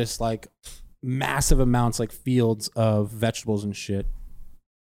harvest like massive amounts, like fields of vegetables and shit.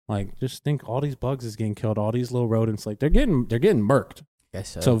 Like just think, all these bugs is getting killed. All these little rodents, like they're getting murked.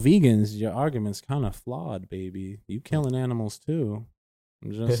 Guess so. So vegans, your argument's kind of flawed, baby. You killing animals too.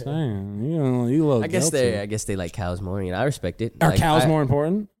 I'm just saying. You look I guess guilty. they like cows more. You know, I respect it. Are Like, cows I- more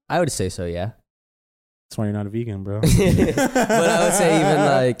important? I would say so. Yeah. That's why you're not a vegan, bro. But I would say even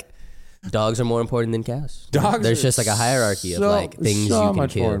like dogs are more important than cows. Dogs There's are just like a hierarchy of like things so you can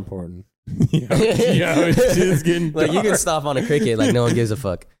much kill. more important. it's just getting Like you can dark. stomp on a cricket, like no one gives a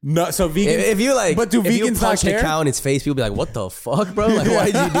fuck. No, so vegan. If you like, But do if you vegans not punch a care? cow in its face, people be like, "What the fuck, bro? Like, why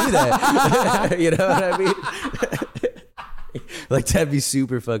did you do that?" You know what I mean? Like that'd be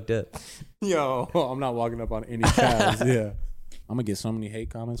super fucked up. Yo, I'm not walking up on any cows. Yeah, I'm gonna get so many hate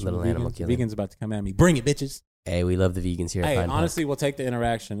comments. Little from animal vegans. killing. Vegans about to come at me. Bring it, bitches. Hey, we love the vegans here at Hey, Pine honestly, we'll take the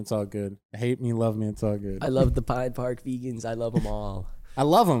interaction. It's all good. Hate me, love me. It's all good. Park. I love the Pine Park vegans. I love them all. I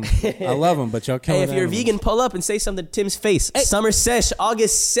love them. I love them, but y'all killing Hey, if you're animals. a vegan, pull up and say something to Tim's face. Hey. Summer Sesh,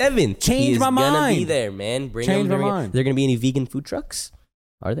 August 7th. Change my He's gonna mind. be there, man. Bring Change him. my mind. There gonna be any vegan food trucks?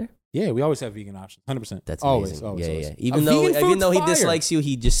 Are there? Yeah, we always have vegan options. 100%. That's always, amazing. always. Yeah, always. yeah. Vegan Even though he food's fire. dislikes you,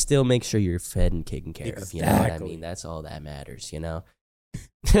 he just still makes sure you're fed and taken care of. You know what I Exactly. mean? That's all that matters, you know?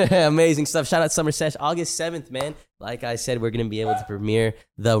 Amazing stuff. Shout out Summer Sesh, August 7th, man. Like I said, we're going to be able to premiere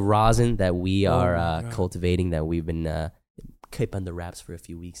the rosin that we are cultivating, that we've been keeping under wraps for a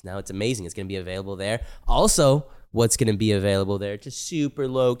few weeks now. It's amazing. It's going to be available there. Also, what's going to be available there, just super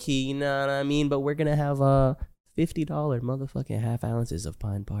low key, you know what I mean? But we're going to have $50 motherfucking half ounces of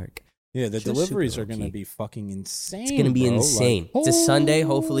Pine Park. Yeah, the Just deliveries super are going to low-key. be fucking insane. It's gonna be bro. insane. Like, It's a Sunday.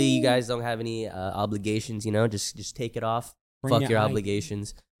 Hopefully, you guys don't have any obligations. You know, just take it off. Bring Fuck your your eye.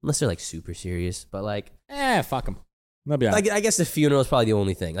 obligations, unless they're like super serious. But like, fuck them. They'll be all right. I guess the funeral is probably the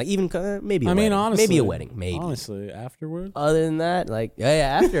only thing. Like even maybe. I mean, wedding. honestly, maybe a wedding. Maybe. honestly, afterwards. Other than that, like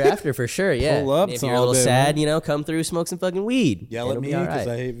after for sure. Yeah. Pull up if to you're a all little day, sad, man. you know, come through, smoke some fucking weed. Yell at It'll me be all because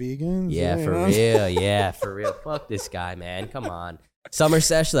right. I hate vegans. Yeah, you for know? real. Yeah, for real. Fuck this guy, man. Come on. Summer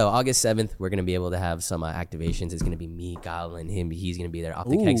Sesh, though, August 7th, we're going to be able to have some activations. It's going to be me, Goblin, him. He's going to be there.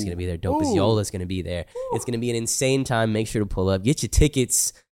 Optic Heck's going to be there. Dope as Yola's going to be there. It's going to be an insane time. Make sure to pull up. Get your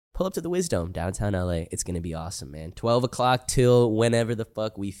tickets. Pull up to the Wisdom, downtown LA. It's going to be awesome, man. 12 o'clock till whenever the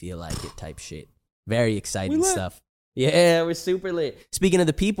fuck we feel like it type shit. Very exciting stuff. Yeah, we're super lit. Speaking of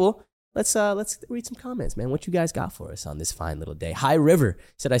the people, let's read some comments, man. What you guys got for us on this fine little day? High River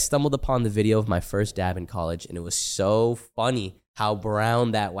said, I stumbled upon the video of my first dab in college, and it was so funny how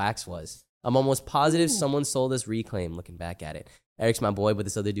brown that wax was. I'm almost positive someone sold us Reclaim looking back at it. Erick's my boy, but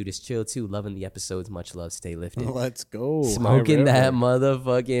this other dude is chill too. Loving the episodes. Much love. Stay lifted. Let's go. Smoking that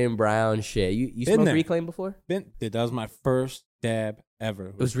motherfucking brown shit. You smoked there. Reclaim before? That was my first dab ever.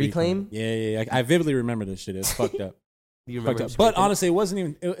 It was Reclaim? Yeah. I vividly remember this shit. It's fucked up. You Fucked remember? up. But honestly, it wasn't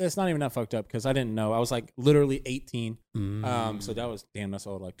even. It's not even that fucked up because I didn't know. I was like literally 18. So that was that's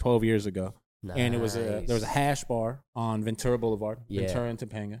old, like 12 years ago. Nice. And it was there was a hash bar on Ventura Boulevard, Yeah. Ventura and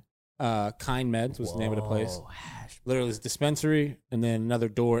Topanga. Kind Meds was the name of the place. Whoa, hash. Literally, it's a dispensary and then another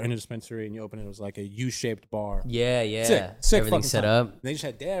door in a dispensary, and you open it. It was like a U-shaped bar. Yeah. Sick Everything fucking set time. up. And they just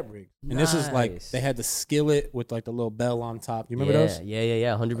had dab rigs, and this is like Nice. they had the skillet with like the little bell on top. You remember those?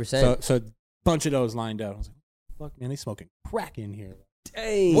 Yeah. 100%. So a bunch of those lined up. I was like, "Fuck, man, they smoking crack in here."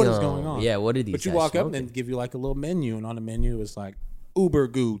 Damn. What is going on? Yeah, what are these But you guys walk up and smoking? then give you like a little menu, and on the menu is like Uber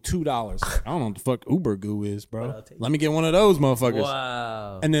Goo, $2. Like, I don't know what the fuck Uber Goo is, But bro. I'll take Let me get one of those motherfuckers.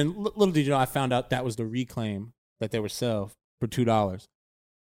 Wow. And then little did you know, I found out that was the Reclaim that they were selling for $2.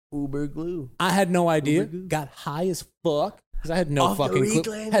 Uber glue. I had no idea. Uber Goo. Got high as fuck because I had no Off the fucking clue.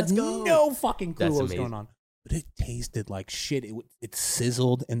 Reclaim, Had let's go. no fucking clue That's what was amazing. going on. But it tasted like shit. It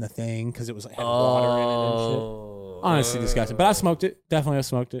sizzled in the thing because it was had water in it and shit. Honestly, disgusting. But I smoked it. Definitely, I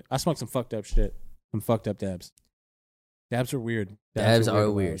smoked it. I smoked some fucked up shit. Some fucked up dabs. Dabs are weird. Dabs are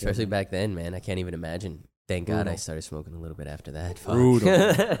about weird, it, especially man. back then, man. I can't even imagine. Thank God I started smoking a little bit after that. Fuck. Brutal.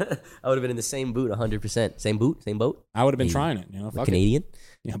 I would have been in the same boot 100%. Same boot? Same boat? I would have been Hey, trying it. You know, fuck it. Canadian?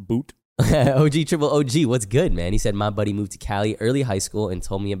 Yeah, boot. OG triple OG, what's good, man? He said, my buddy moved to Cali early high school and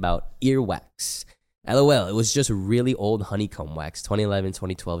told me about earwax. LOL, it was just really old honeycomb wax, 2011,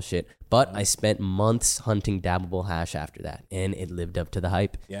 2012 shit. But I spent months hunting dabbable hash after that, and it lived up to the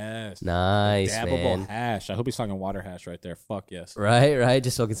hype. Yes. Nice, Dabbable man. hash. I hope he's talking water hash right there. Fuck yes. Right.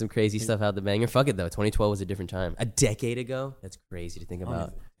 Just smoking some crazy stuff out the banger. Fuck it, though. 2012 was a different time. A decade ago? That's crazy to think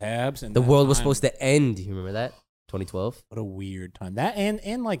about. Tabs and The that world was time. supposed to end. You remember that? 2012? What a weird time. That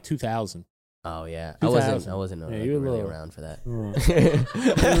and like 2000. Oh, yeah. 2000. I wasn't Yeah, like, you were really little. around for that.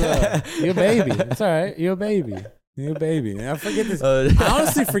 You're a baby. It's all right. You're a baby. You're a baby. I forget this. I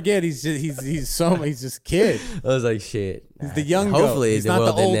honestly forget he's just a kid. I was like, shit. He's the young Hopefully goat. He's the not the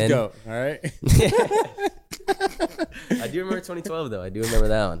world didn't old end. goat. All right. I do remember 2012 though. I do remember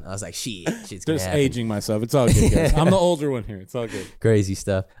that one. I was like, shit's gonna Just happen. aging myself. It's all good, guys. I'm the older one here. It's all good. Crazy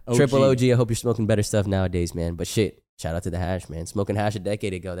stuff. OG. Triple OG. I hope you're smoking better stuff nowadays, man. But shit, shout out to the hash, man. Smoking hash a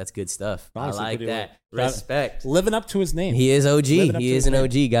decade ago. That's good stuff. Honestly, I like pretty that. lit. Respect. Living up to his name. He is OG. Living up He to is his an name.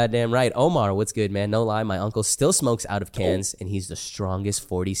 OG. Goddamn right. Omar, what's good, man? No lie, my uncle still smokes out of cans, and he's the strongest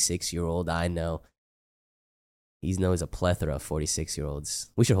 46-year-old I know. He knows a plethora of 46-year-olds.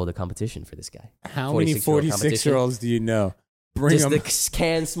 We should hold a competition for this guy. How many 46-year-old 46-year-olds do you know? Bring Just them. the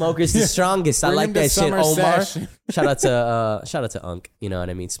can smokers, the strongest. I Bring like him to that shit, Summer Omar. Sesh. shout out to Unk. You know what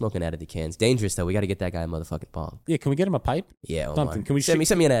I mean? Smoking out of the cans, dangerous though. We got to get that guy a motherfucking pong. Yeah, can we get him a pipe? Yeah, Omar. Something. Can we send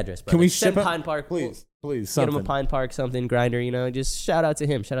me an address? Brother. Can we send ship him? Pine Park? Please, Get him something. a Pine Park something grinder. You know, just shout out to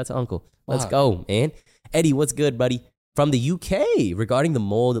him. Shout out to Uncle. Let's Wow. go, man. Eddie, what's good, buddy? From the UK, regarding the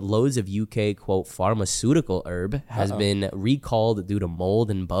mold, loads of UK, quote, pharmaceutical herb has been recalled due to mold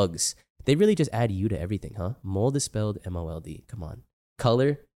and bugs. They really just add U to everything, huh? Mold is spelled M-O-L-D. Come on.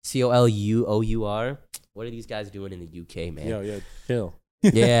 Color, C-O-L-U-O-U-R. What are these guys doing in the UK, man? Yo, chill.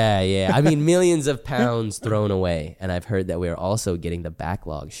 Yeah. I mean, millions of pounds thrown away. And I've heard that we're also getting the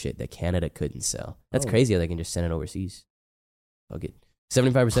backlog shit that Canada couldn't sell. That's crazy how they can just send it overseas. Fuck it.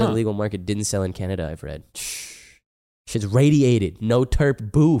 75% of the legal market didn't sell in Canada, I've read. Shit's radiated. No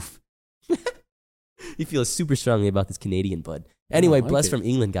terp boof. You feel super strongly about this Canadian bud. Anyway, Bless from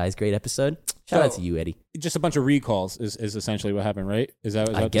England, guys. Great episode. Shout out to you, Eddie. Just a bunch of recalls is essentially what happened, right? Is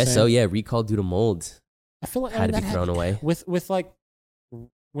that I guess so, yeah. Recall due to mold. I feel like had to be thrown away. With like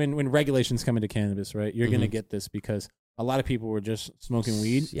when regulations come into cannabis, right? You're gonna get this because a lot of people were just smoking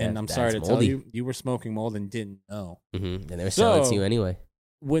weed, and I'm sorry to tell you, you were smoking mold and didn't know. And they were selling it to you anyway.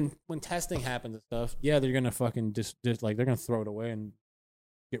 When testing happens and stuff, yeah, they're gonna fucking just like they're gonna throw it away and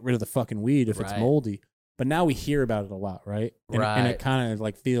get rid of the fucking weed if it's moldy. But now we hear about it a lot, right? And it kind of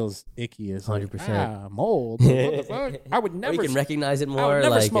like feels icky as 100%. Mold. What the fuck? I would never. You can recognize it more. I would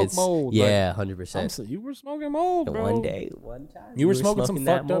never like smoke mold. Yeah, 100%. You were smoking mold, bro. One time. You were smoking some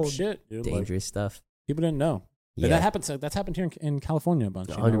fucked up shit. Dude. Dangerous stuff. People didn't know. Yeah. That happens. That's happened here in California a bunch.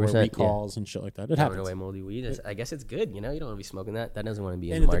 100%. Recalls and shit like that. It happens. Away moldy weed. I guess it's good. You know, you don't want to be smoking that. That doesn't want to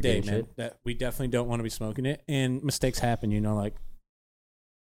be in the market day, man. That we definitely don't want to be smoking it. And mistakes happen. You know, like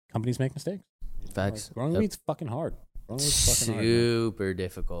companies make mistakes. Facts. Like, growing weed's fucking hard. Super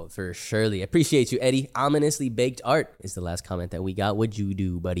difficult for surely. Appreciate you, Eddie. Ominously baked art is the last comment that we got. What'd you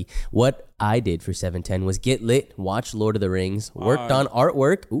do, buddy? What I did for 710 was get lit, watch Lord of the Rings, worked on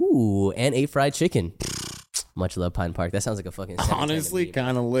artwork, and ate fried chicken. Much love, Pine Park. That sounds like a fucking 710 honestly to me,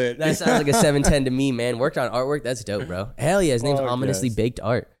 kind of lit. That sounds like a 710 to me, man. Worked on artwork. That's dope, bro. Hell yeah. His name's Ominously Baked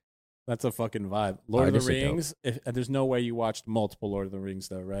Art. That's a fucking vibe. Lord of the Rings. There's no way you watched multiple Lord of the Rings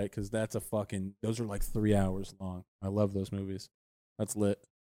though, right? Because that's a fucking. Those are like 3 hours long. I love those movies. That's lit.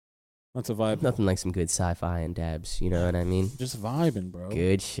 That's a vibe. Nothing like some good sci-fi and dabs. You know what I mean? Just vibing, bro.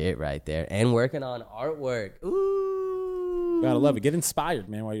 Good shit right there. And working on artwork. Ooh. Gotta love it. Get inspired,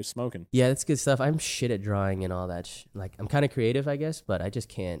 man, while you're smoking. Yeah, that's good stuff. I'm shit at drawing and all that. Like I'm kind of creative, I guess, but I just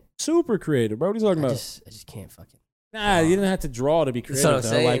can't. Super creative, bro. What are you talking about? I just can't fucking. Nah, you didn't have to draw to be creative. That's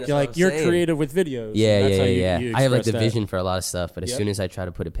what I'm saying. You're creative with videos. Yeah, yeah. I have like the vision for a lot of stuff, but as soon as I try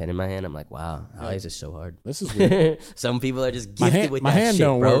to put a pen in my hand, I'm like, wow, how is this so hard? This is weird. Some people are just gifted with my that hand shit,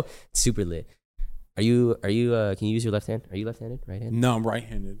 don't bro. work. It's super lit. Are you? Can you use your left hand? Are you left-handed? Right-handed? No, I'm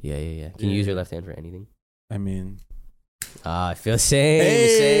right-handed. Yeah. Can you use your left hand for anything? I mean, I feel same.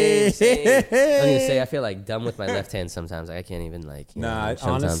 I was gonna say I feel like dumb with my left hand sometimes. Like, I can't even like.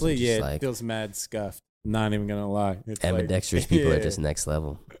 Honestly, it feels mad scuffed. Not even gonna lie. It's ambidextrous people are just next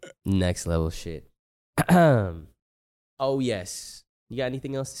level shit. Oh yes. You got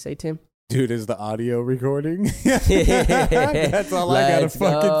anything else to say, Tim? Dude, is the audio recording? That's all I gotta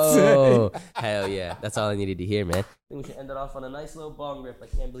fucking say. Hell yeah. That's all I needed to hear, man. I think we should end it off on a nice little bong rip. I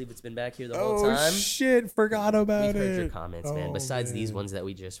can't believe it's been back here the whole time. Oh shit, forgot about it. We've heard your comments, man. Besides these ones that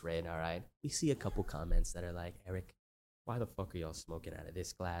we just read, all right? We see a couple comments that are like, Eric, why the fuck are y'all smoking out of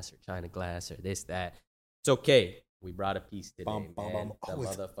this glass or China glass or this, that? It's okay. We brought a piece today, man. The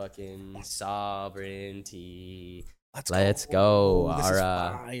motherfucking sovereignty. Let's go. This is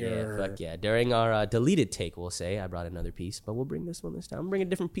fire. Fuck yeah. During our deleted take, we'll say, I brought another piece, but we'll bring this one this time. We'll bring a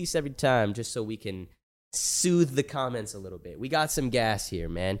different piece every time just so we can soothe the comments a little bit. We got some gas here,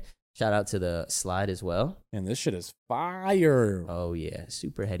 man. Shout out to the slide as well. And this shit is fire. Oh, yeah.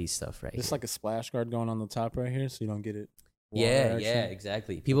 Super heady stuff right here. Just like a splash guard going on the top right here so you don't get it. Yeah,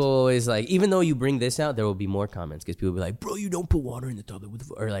 exactly. People always like, even though you bring this out, there will be more comments because people will be like, bro, you don't put water in the tub.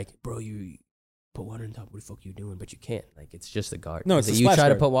 Or like, bro, you put water in the tub. What the fuck are you doing? But you can't. Like, it's just a guard. No, it's a you try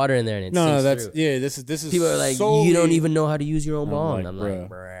to put water in there and it sinks through. Yeah, this is people are like, you don't even know how to use your own bong. I'm like,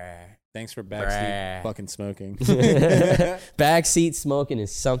 bruh. Thanks for backseat fucking smoking. Backseat smoking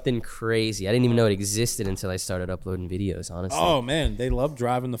is something crazy. I didn't even know it existed until I started uploading videos, honestly. Oh, man. They love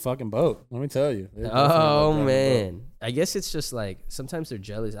driving the fucking boat. Let me tell you. Oh, man. I guess it's just like, sometimes they're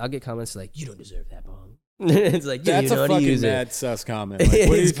jealous. I'll get comments like, you don't deserve that bong. It's like, that's you know a how to use fucking mad it. sus comment. Like,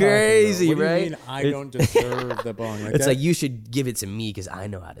 what it's crazy, what right? Do you mean I don't deserve the bong? It's like, you should give it to me because I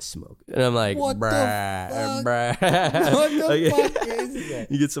know how to smoke. And I'm like, what bruh. What the fuck is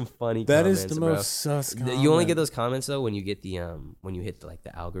that? You get some funny that comments, is the bro. most sus comment. You only get those comments though when you get the when you hit like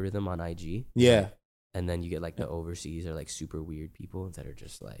the algorithm on IG. Yeah. And then you get like the overseas or like super weird people that are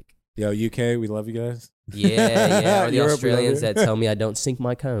just like, yo, UK, we love you guys. Yeah. Or the Australians that tell me I don't sink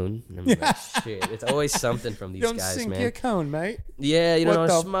my cone. And I'm like, shit. It's always something from these guys, man. Don't sink your cone, mate. Yeah, you don't know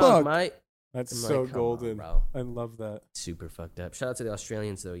how to smoke, mate. That's I'm so like, come on, golden. bro. I love that. Super fucked up. Shout out to the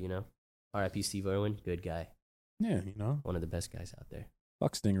Australians, though, you know. R.I.P. Steve Irwin. Good guy. Yeah, you know. One of the best guys out there.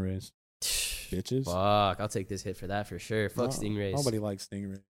 Fuck stingrays. Bitches. Fuck. I'll take this hit for that for sure. Fuck stingrays. Nobody likes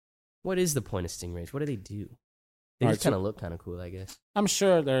stingrays. What is the point of stingrays? What do they do? They just kind of look kind of cool, I guess. I'm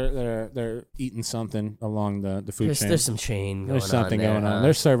sure they're eating something along the food chain. There's some chain going on. There's something going on.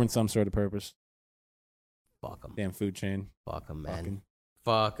 They're serving some sort of purpose. Fuck them. Damn food chain. Fuck them, man. Fucking.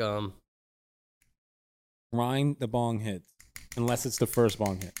 Fuck them. Grind the bong hits, unless it's the first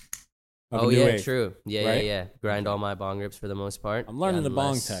bong hit. Oh, yeah, true. Yeah, right? yeah. Grind all my bong rips for the most part. I'm learning the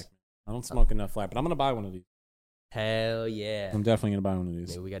bong tech. I don't smoke enough flat, but I'm going to buy one of these. Hell yeah. I'm definitely going to buy one of these.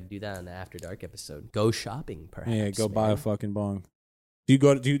 Maybe we got to do that on the After Dark episode. Go shopping, perhaps. Yeah, go buy a fucking bong. Do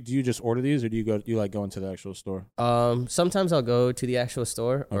you just order these, or do you like go into the actual store? Sometimes I'll go to the actual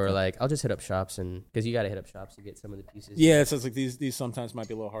store, or Okay. like I'll just hit up shops, and because you got to hit up shops to get some of the pieces. Yeah, so it's like these sometimes might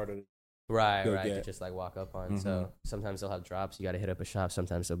be a little harder to Right, go right. get. To just like walk up on. Mhm. So sometimes they'll have drops. You got to hit up a shop.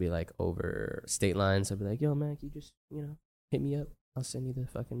 Sometimes they'll be like over state lines. I'll be like, yo, man, can you just, hit me up? I'll send you the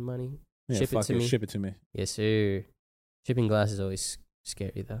fucking money. Yeah, Ship it to me. Ship it to me. Yes, sir. Shipping glass is always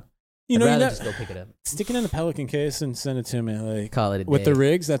scary, though. You I'd know, rather just go pick it up. stick it in a Pelican case and send it to me. Like Call it a with day. the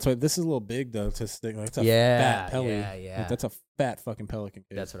rigs, that's why this is a little big though to stick. Like, it's a fat Pelican. yeah. Like, that's a fat fucking Pelican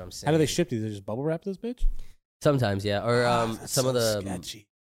case. That's what I'm saying. How do they ship these? They just bubble wrap this bitch? Sometimes, yeah. Or That's some so of the sketchy.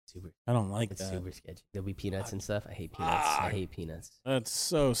 super. I don't like It's that. super sketchy. There'll be peanuts and stuff. I hate peanuts. I hate peanuts. That's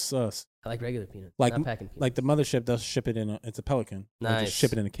so sus. I like regular peanuts. Like- not packing peanuts. Like the mothership does ship it in. It's a Pelican. They Nice. just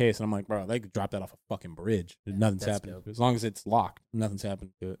ship it in a case, and I'm like, bro, they could drop that off a fucking bridge. Nothing's that's happening. dope. As long as it's locked, nothing's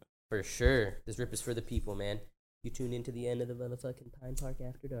happening to it. For sure. This rip is for the people, man. You tune into the end of the motherfucking Pine Park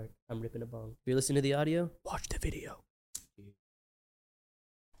After Dark. I'm ripping a bong. If you're listening to the audio, watch the video.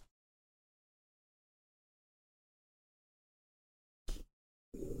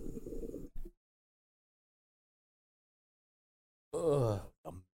 Ugh.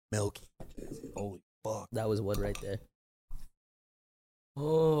 Milky. Holy fuck. That was one right there.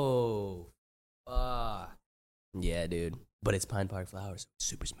 Oh. Yeah, dude. But it's Pine Park Flowers.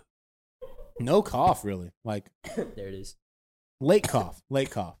 Super smooth. No cough, really. Like There it is. late cough. Late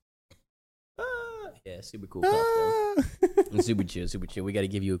cough. Yeah, super cool cough, though. And super chill, super chill. We got to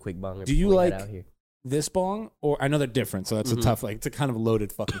give you a quick bong. Do you before we head like- out here. This bong, or I know they're different, so that's Mhm. a tough, like, it's a kind of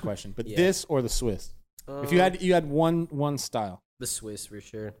loaded fucking question. But Yeah. this or the Swiss? If you had one style, the Swiss for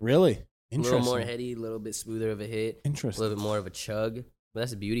sure. really A interesting. little more heady, a little bit smoother of a hit, a Interesting. little bit more of a chug. But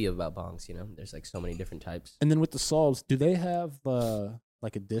that's the beauty about bongs, There's like so many different types. And then with the solves, do they have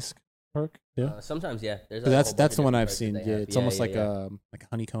like a disc perk? Yeah. Sometimes, yeah. There's So a that's whole bunch that's of the one different I've perks that seen. they Yeah, have. it's almost like yeah. a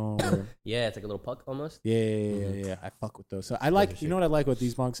honeycomb. Or, Yeah, it's like a little puck almost. yeah. I fuck with those. So I like. You know what I like with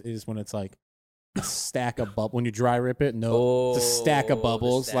these bongs is when it's like a stack of bubbles. When you dry rip it, no, it's a stack of the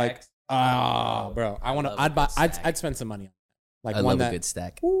bubbles. Like, stacks. bro, I want to. love a I'd buy. good I'd stack. I'd spend some money on. Like I one love that. a good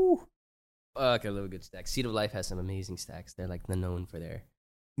stack. Woo, Fuck, I love a good stack. Seed of Life has some amazing stacks. They're like known for their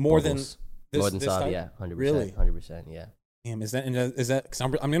more bubbles. than more than this Saab, type? yeah, 100%. Really? 100%, yeah. Damn, is that because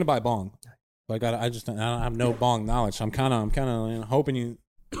I'm gonna buy a bong. So I don't have no bong knowledge. So I'm kind of hoping you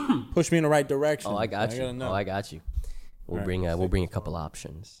push me in the right direction. Oh, I got you. gotta know. I got you. We'll Alright, bring let's a couple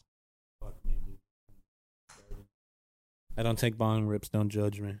options. Fuck me, dude. I don't take bong rips. Don't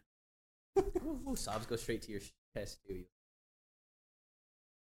judge me. Ooh, sobs go straight to your chest, too.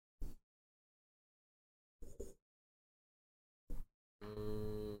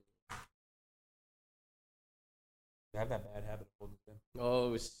 I have that bad habit of holding it in.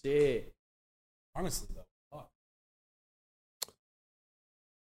 Oh shit! Honestly, though, fuck.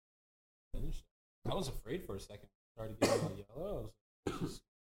 I was afraid for a second. Started getting all yellow.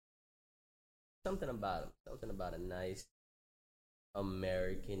 Something about a nice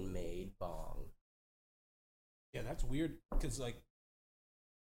American-made bong. Yeah, that's weird. Because like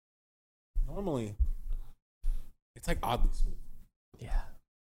normally, it's like oddly smooth. Yeah,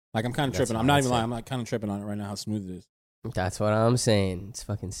 Like I'm kind of That's tripping. what I'm not I'd even say. lying. I'm like kind of tripping on it right now. How smooth it is. that's what I'm saying. It's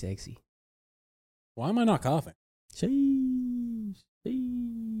fucking sexy. Why am I not coughing? Sheesh.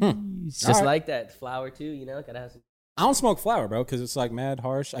 Just Alright. like that flour too. Gotta have some. I don't smoke flower, bro, because it's like mad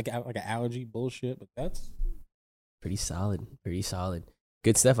harsh. I got like an allergy bullshit, but that's Pretty solid. Pretty solid.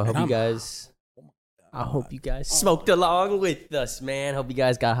 Good stuff. I hope I'm- you guys smoked along with us, man. Hope you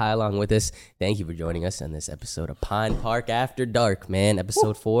guys got high along with us. Thank you for joining us on this episode of Pine Park After Dark, man.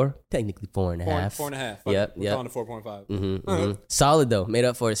 Episode 4, technically 4.5. 4.5. Yep, We're yep. calling it 4.5. Mm-hmm. Solid though. Made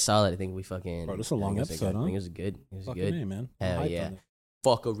up for it. Solid. I think we fucking. Bro, this is a long I think it was episode, I huh? think it was good. It was Fucking good. A, man. I'm Hell hyped yeah. on it.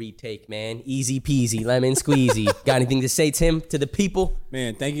 Fuck a retake, man. Easy peasy, lemon squeezy. Got anything to say, Tim, to the people?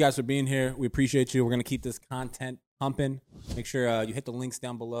 Man, thank you guys for being here. We appreciate you. We're gonna keep this content pumping. Make sure you hit the links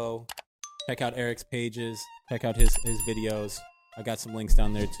down below. Check out Erick's pages. Check out his videos. I got some links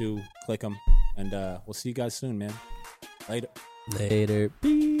down there too. Click them. And we'll see you guys soon, man. Later. Later.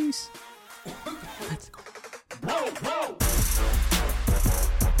 Peace. Whoa, whoa.